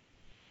hot.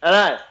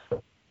 I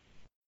know.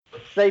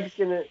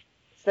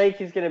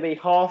 Snake is gonna be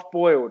half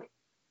boiled.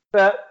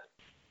 But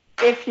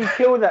if you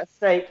kill that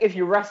snake, if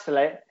you wrestle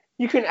it,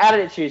 you can add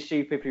it to your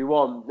soup if you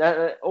want,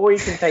 or you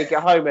can take it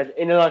home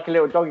in like a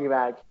little doggy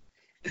bag.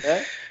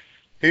 Yeah?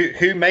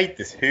 Who made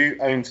this? Who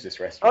owns this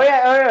restaurant? Oh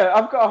yeah.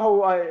 I've got a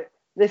whole.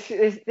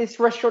 This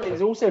restaurant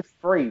is also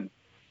free.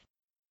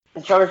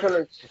 Is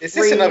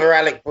this another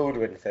Alec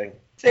Baldwin thing?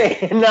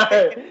 No,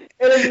 it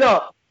is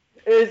not.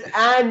 It is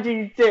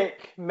Andy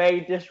Dick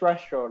made this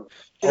restaurant.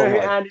 Do you know who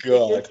Andy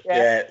Dick is?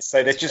 Yeah.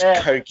 So there's just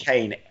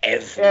cocaine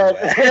everywhere.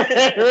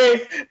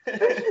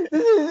 This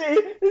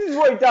is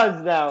what he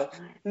does now.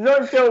 He's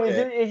not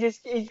filming.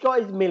 He's got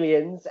his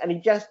millions, and he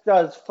just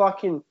does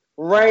fucking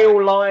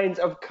rail lines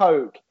of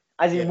coke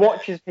as he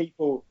watches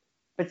people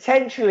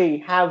potentially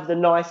have the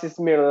nicest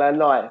meal of their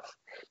life,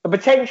 but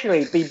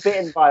potentially be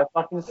bitten by a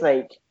fucking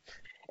snake.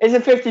 It's a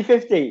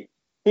 50-50.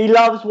 He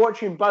loves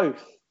watching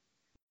both.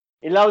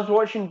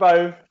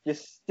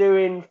 Just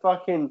doing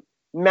fucking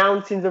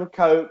mountains of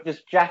coke,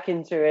 just jack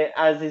into it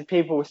as his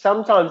people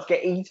sometimes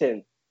get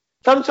eaten.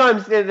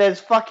 Sometimes there's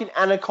fucking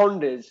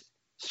anacondas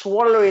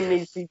swallowing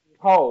these people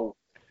whole.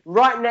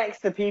 right next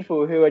to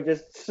people who are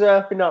just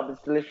slurping up this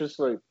delicious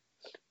soup.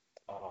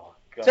 Oh,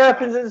 God.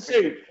 Serpents and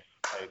soup.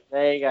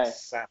 There you go.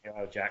 Samuel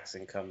L.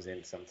 Jackson comes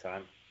in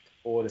sometime,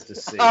 orders the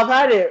soup. I've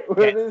had it.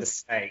 Gets the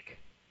snake.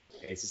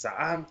 It's just like,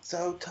 I'm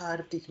so tired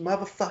of these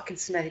motherfucking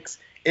snakes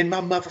in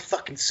my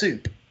motherfucking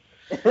soup.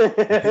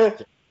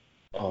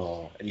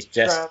 Oh, and he's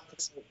just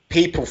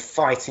people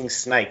fighting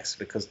snakes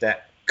because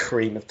that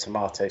cream of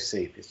tomato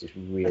soup is just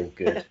real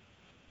good.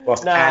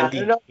 Whilst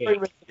Andy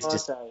Dick is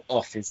just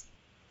off his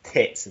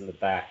tits in the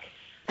back.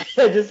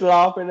 They're just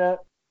laughing at.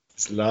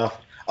 Just laugh.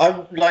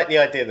 I like the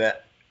idea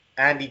that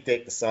Andy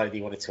Dick decided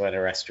he wanted to own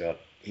a restaurant.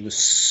 He was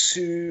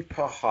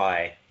super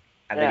high,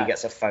 and then he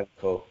gets a phone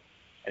call,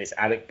 and it's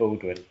Alec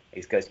Baldwin.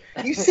 He goes,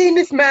 "You seen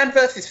this Man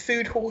versus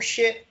Food horse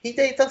shit? He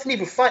doesn't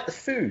even fight the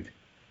food."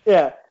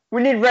 Yeah,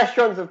 we need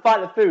restaurants that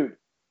fight the food.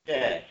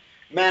 Yeah,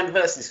 Man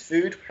versus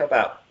Food. How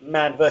about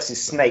Man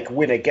versus Snake?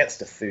 Winner gets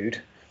the food.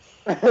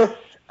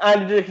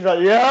 Andy Dick is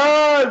like,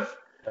 yes,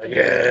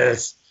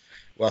 yes.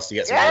 Whilst he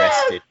gets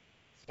arrested,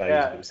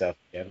 exposing himself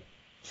again.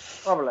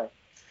 Probably.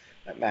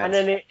 And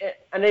then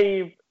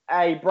he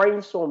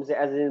brainstorms it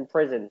as he's in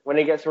prison. When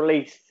he gets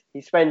released,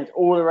 he spends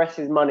all the rest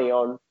of his money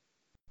on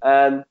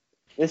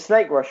the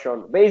snake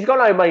restaurant. But he's got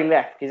no money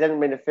left. He hasn't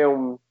been in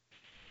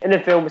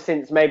a film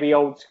since maybe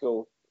Old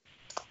School.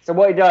 So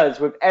what he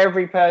does with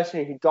every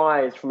person who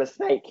dies from a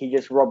snake, he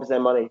just robs their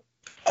money.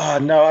 Oh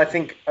no, I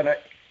know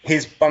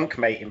his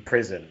bunkmate in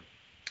prison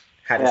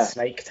had a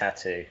snake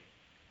tattoo,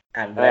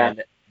 and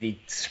then the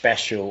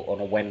special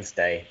on a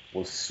Wednesday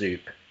was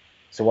soup.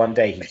 So one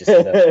day he just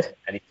looked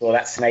and he saw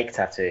that snake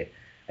tattoo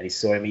and he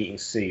saw him eating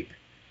soup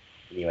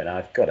and he went,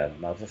 I've got a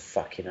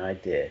motherfucking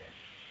idea.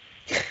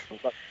 It's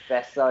like the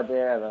best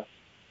idea ever.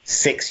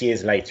 6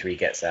 years later he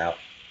gets out.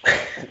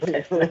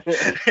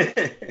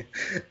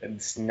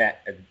 and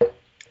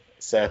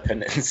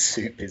Serpent and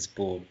Soup is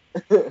born.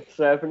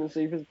 Serpent and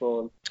Soup is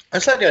born. I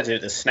just like the idea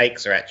that the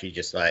snakes are actually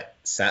just like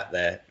sat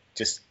there.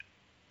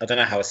 I don't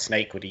know how a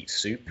snake would eat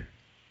soup.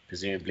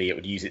 Presumably it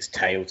would use its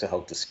tail to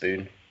hold the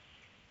spoon.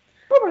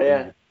 Probably,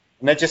 yeah.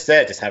 And they're just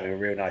there, just having a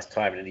real nice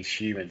time, and then these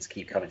humans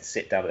keep coming to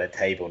sit down at their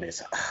table, and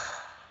it's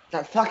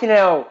like, fucking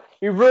hell,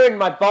 you ruined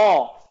my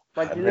bath,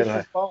 my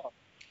delicious bath.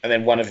 And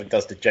then one of them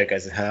does the joke,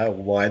 goes,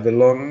 why the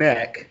long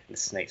neck? And the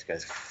snake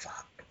goes,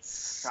 fuck's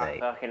sake.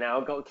 Fucking hell,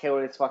 I've got to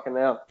kill this fucking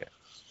hell.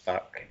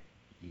 Fuck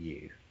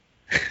you.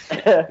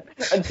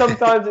 And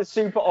sometimes it's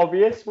super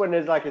obvious when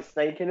there's like a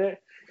snake in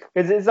it,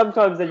 because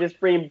sometimes they're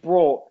just being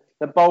brought,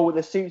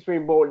 the soup's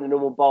being brought in a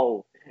normal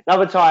bowl. And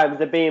other times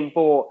they're being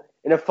brought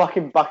in a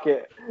fucking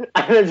bucket,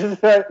 and they're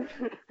just like,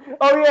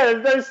 oh yeah,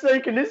 there's no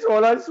snake in this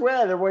one, I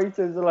swear. The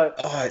waiters are like,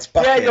 oh, it's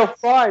bucket. Yeah, you're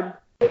fine.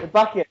 The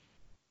bucket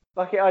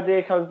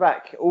idea comes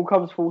back. It all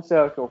comes full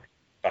circle.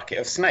 Bucket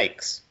of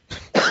snakes.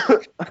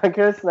 Bucket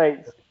of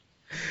snakes.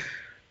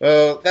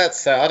 Well,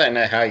 that's I don't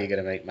know how you're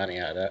going to make money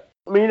out of that.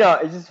 I mean,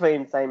 it's just for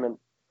entertainment.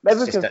 Maybe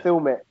we can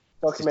film it,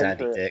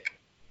 document it. Dick.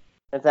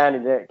 It's Andy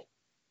Dick.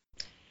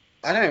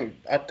 I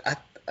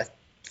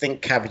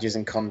think cabbages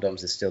and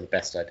condoms is still the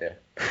best idea.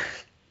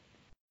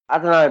 I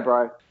don't know,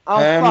 bro. Oh,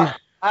 fuck.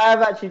 I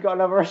have actually got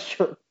another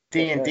restaurant.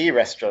 D&D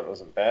restaurant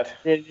wasn't bad.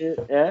 Yeah?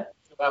 That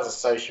was a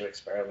social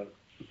experiment.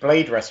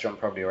 Blade restaurant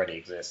probably already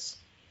exists.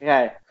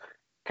 Okay.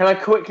 Can I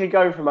quickly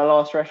go for my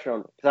last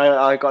restaurant? Because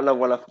I got another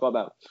one I forgot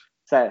about.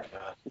 So,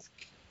 it's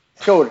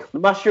called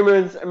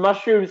Mushrooms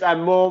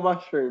and More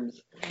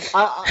Mushrooms.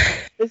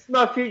 This is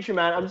my future,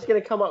 man. I'm just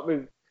going to come up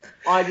with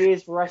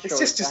ideas for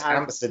restaurants. It's just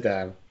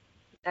Amsterdam.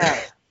 Yeah.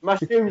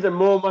 Mushrooms and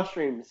more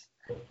mushrooms.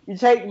 You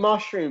take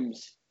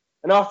mushrooms,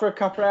 and after a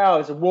couple of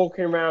hours of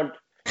walking around,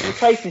 the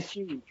place is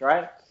huge,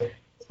 right? This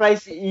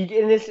place,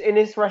 in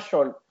this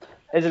restaurant,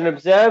 there's an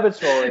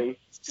observatory.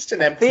 It's just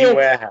an empty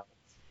warehouse.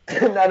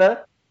 No.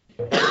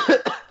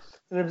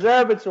 An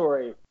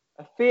observatory,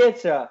 a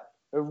theatre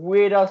of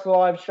weird ass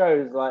live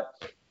shows like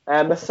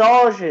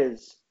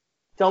massages,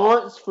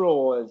 dance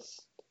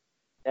floors.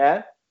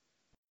 Yeah.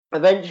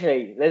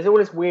 Eventually, there's all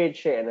this weird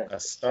shit in it.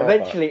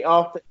 Eventually,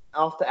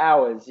 after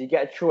hours, you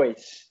get a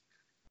choice.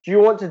 Do you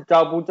want to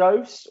double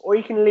dose, or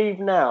you can leave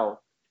now?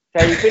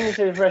 So you've been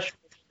to this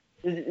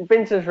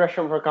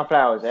restaurant for a couple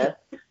of hours, yeah?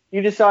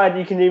 You decide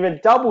you can either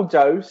double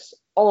dose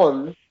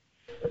on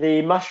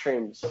the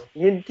mushrooms.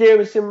 You can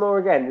do some more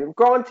again.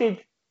 Granted,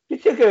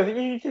 you've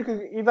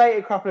ate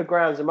a couple of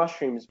grams of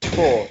mushrooms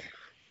before.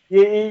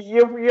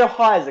 You're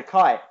high as a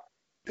kite,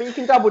 but you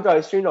can double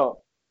dose. Do not.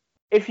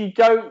 If you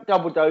don't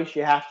double dose,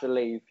 you have to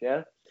leave.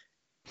 Yeah.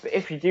 But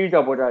if you do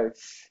double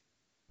dose,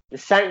 the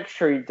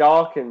sanctuary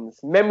darkens.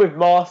 Men with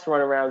masks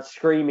run around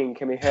screaming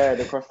can be heard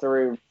across the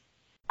room.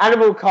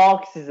 Animal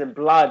carcasses and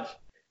blood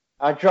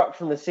are dropped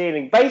from the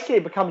ceiling. Basically,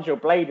 it becomes your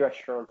Blade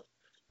restaurant.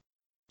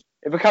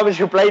 And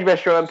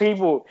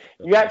people,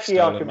 you actually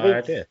are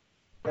convinced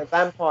that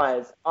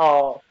vampires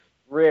are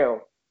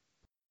real.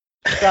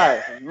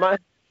 So,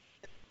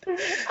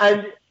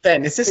 and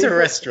Ben, is this a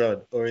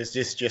restaurant, or is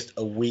this just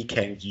a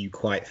weekend you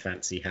quite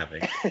fancy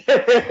having?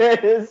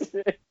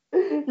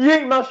 You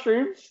eat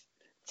mushrooms,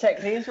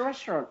 technically it's a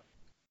restaurant.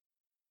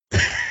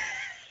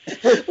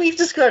 We've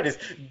described as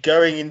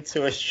going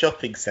into a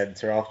shopping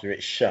centre after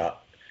it's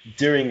shut,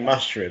 doing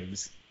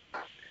mushrooms,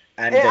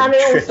 and then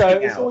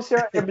it's also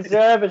an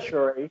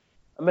observatory,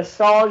 a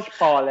massage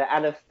parlour,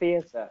 and a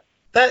theatre.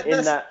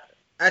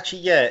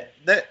 Actually, yeah,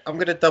 I'm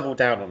going to double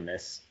down on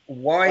this.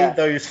 Why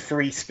those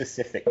three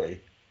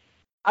specifically?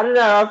 I don't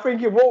know. I'm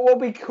thinking, what would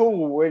be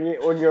cool when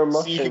you're a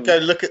mushroom? So you could go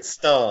look at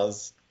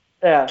stars,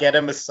 yeah, get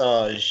a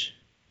massage,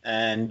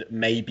 and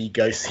maybe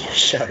go see a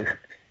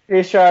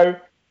show.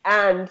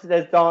 And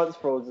there's dance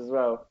floors as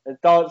well. There's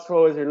dance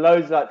floors with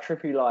loads of like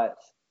trippy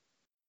lights.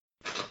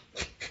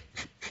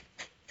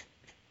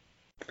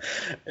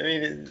 I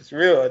mean, it's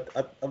real.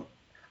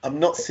 I'm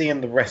not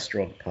seeing the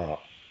restaurant part.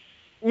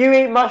 You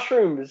eat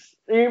mushrooms.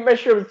 You eat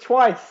mushrooms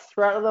twice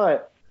throughout the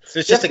night. So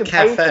it's just a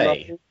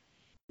cafe.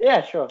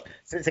 Yeah, sure.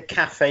 So it's a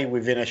cafe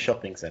within a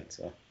shopping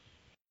centre.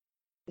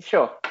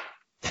 Sure.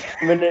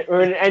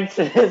 We're an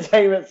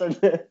entertainment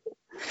centre.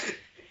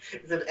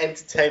 It's an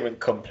entertainment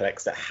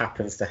complex that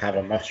happens to have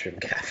a mushroom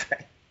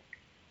cafe.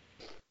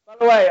 By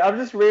the way, I've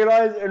just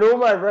realised in all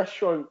my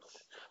restaurants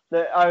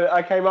that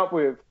I came up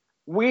with,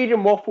 Weed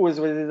and Waffles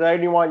was the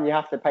only one you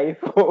have to pay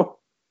for.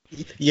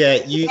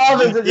 Yeah, you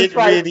did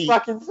really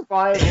fucking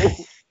survival.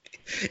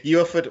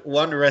 You offered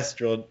one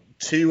restaurant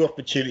 2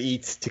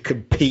 opportunities to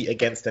compete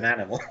against an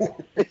animal.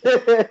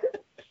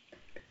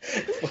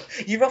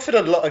 You've offered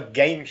a lot of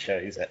game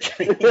shows,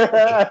 actually.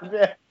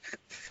 Yeah.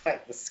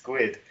 Fight the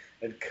squid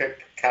and cook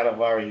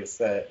calamari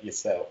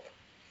yourself.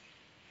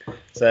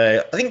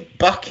 So I think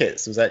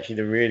Buckets was actually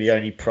the really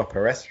only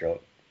proper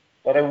restaurant.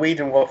 But Weed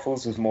and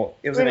Waffles was more.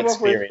 It was an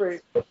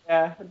experience.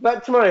 Yeah,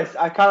 but to be honest,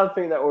 I kind of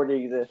think that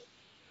already exists.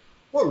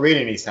 What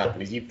really needs to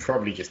happen is you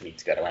probably just need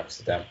to go to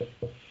Amsterdam.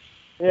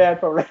 Yeah,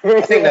 probably.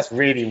 I think that's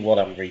really what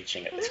I'm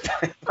reaching at this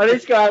point. I need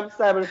to go to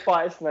Amsterdam and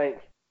fight a snake.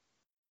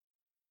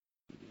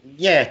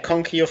 Yeah,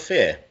 conquer your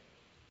fear.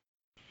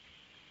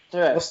 Do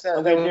it. What's that?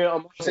 I'm going to do it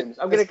on mushrooms.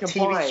 I'm going to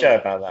combine. TV show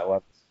about that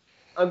one.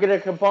 I'm going to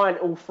combine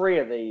all 3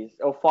 of these,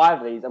 or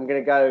 5 of these. I'm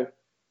going to go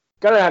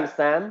to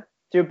Amsterdam,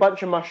 do a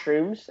bunch of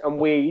mushrooms and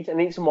weed,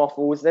 and eat some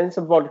waffles, then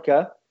some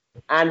vodka,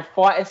 and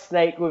fight a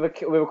snake with a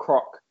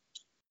croc.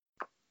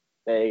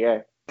 There you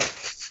go.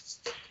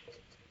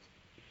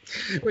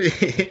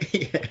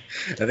 Yeah.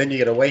 And then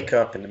you're going to wake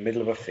up in the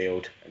middle of a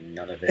field, and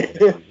none of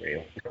it will be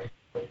real.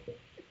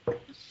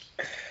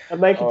 And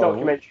make a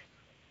documentary.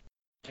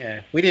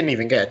 Yeah, we didn't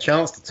even get a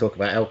chance to talk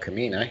about El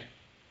Camino.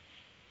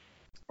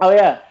 Oh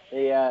yeah,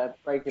 the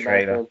Breaking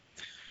Bad film.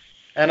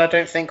 And I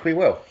don't think we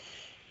will.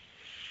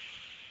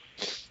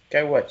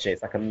 Go watch it.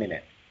 It's like a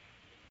minute.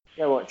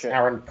 Go watch it.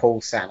 Aaron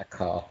Paul sat in a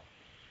car.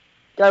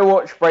 Go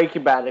watch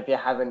Breaking Bad if you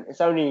haven't.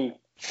 It's only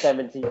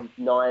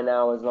 79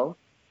 hours long.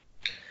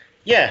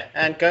 Yeah,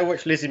 and go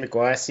watch Lizzie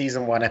McGuire,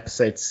 season 1,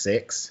 episode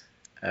 6.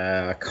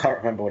 I can't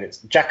remember what it's.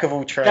 Jack of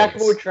all trades. Jack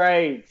of all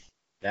trades.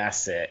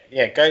 That's it.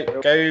 Yeah,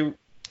 go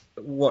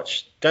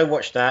watch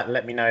that.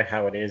 Let me know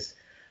how it is.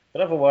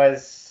 But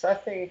otherwise, I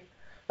think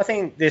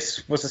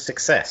this was a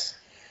success.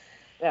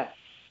 Yeah.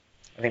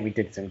 I think we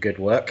did some good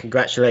work.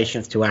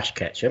 Congratulations to Ash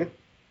Ketchum.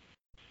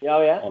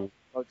 Oh yeah.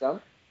 Well done.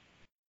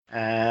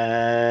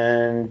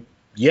 And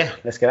yeah,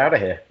 let's get out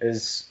of here.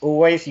 As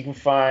always, you can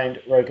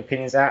find Rogue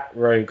Opinions at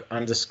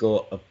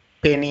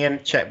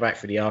rogue_opinion. Check back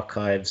for the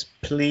archives,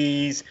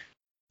 please.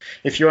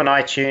 If you're on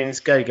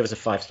iTunes, go give us a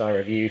 5-star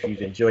review if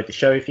you've enjoyed the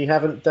show. If you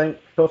haven't, don't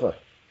bother.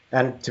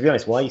 And to be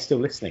honest, why are you still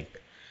listening?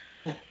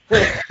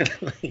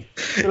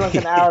 It's like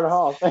an hour and a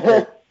half.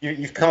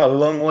 You've come a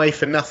long way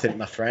for nothing,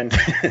 my friend.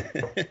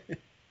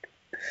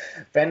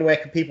 Ben, where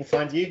can people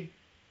find you?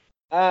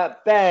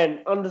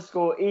 Ben_Ebert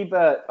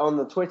on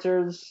the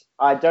Twitters.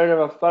 I don't have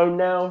a phone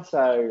now,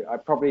 so I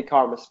probably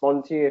can't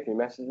respond to you if you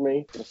message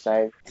me. Just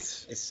saying.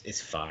 It's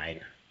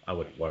fine. I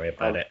wouldn't worry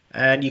about it.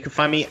 And you can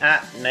find me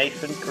at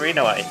Nathan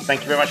Greenaway.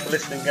 Thank you very much for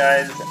listening,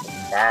 guys.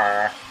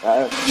 Bye.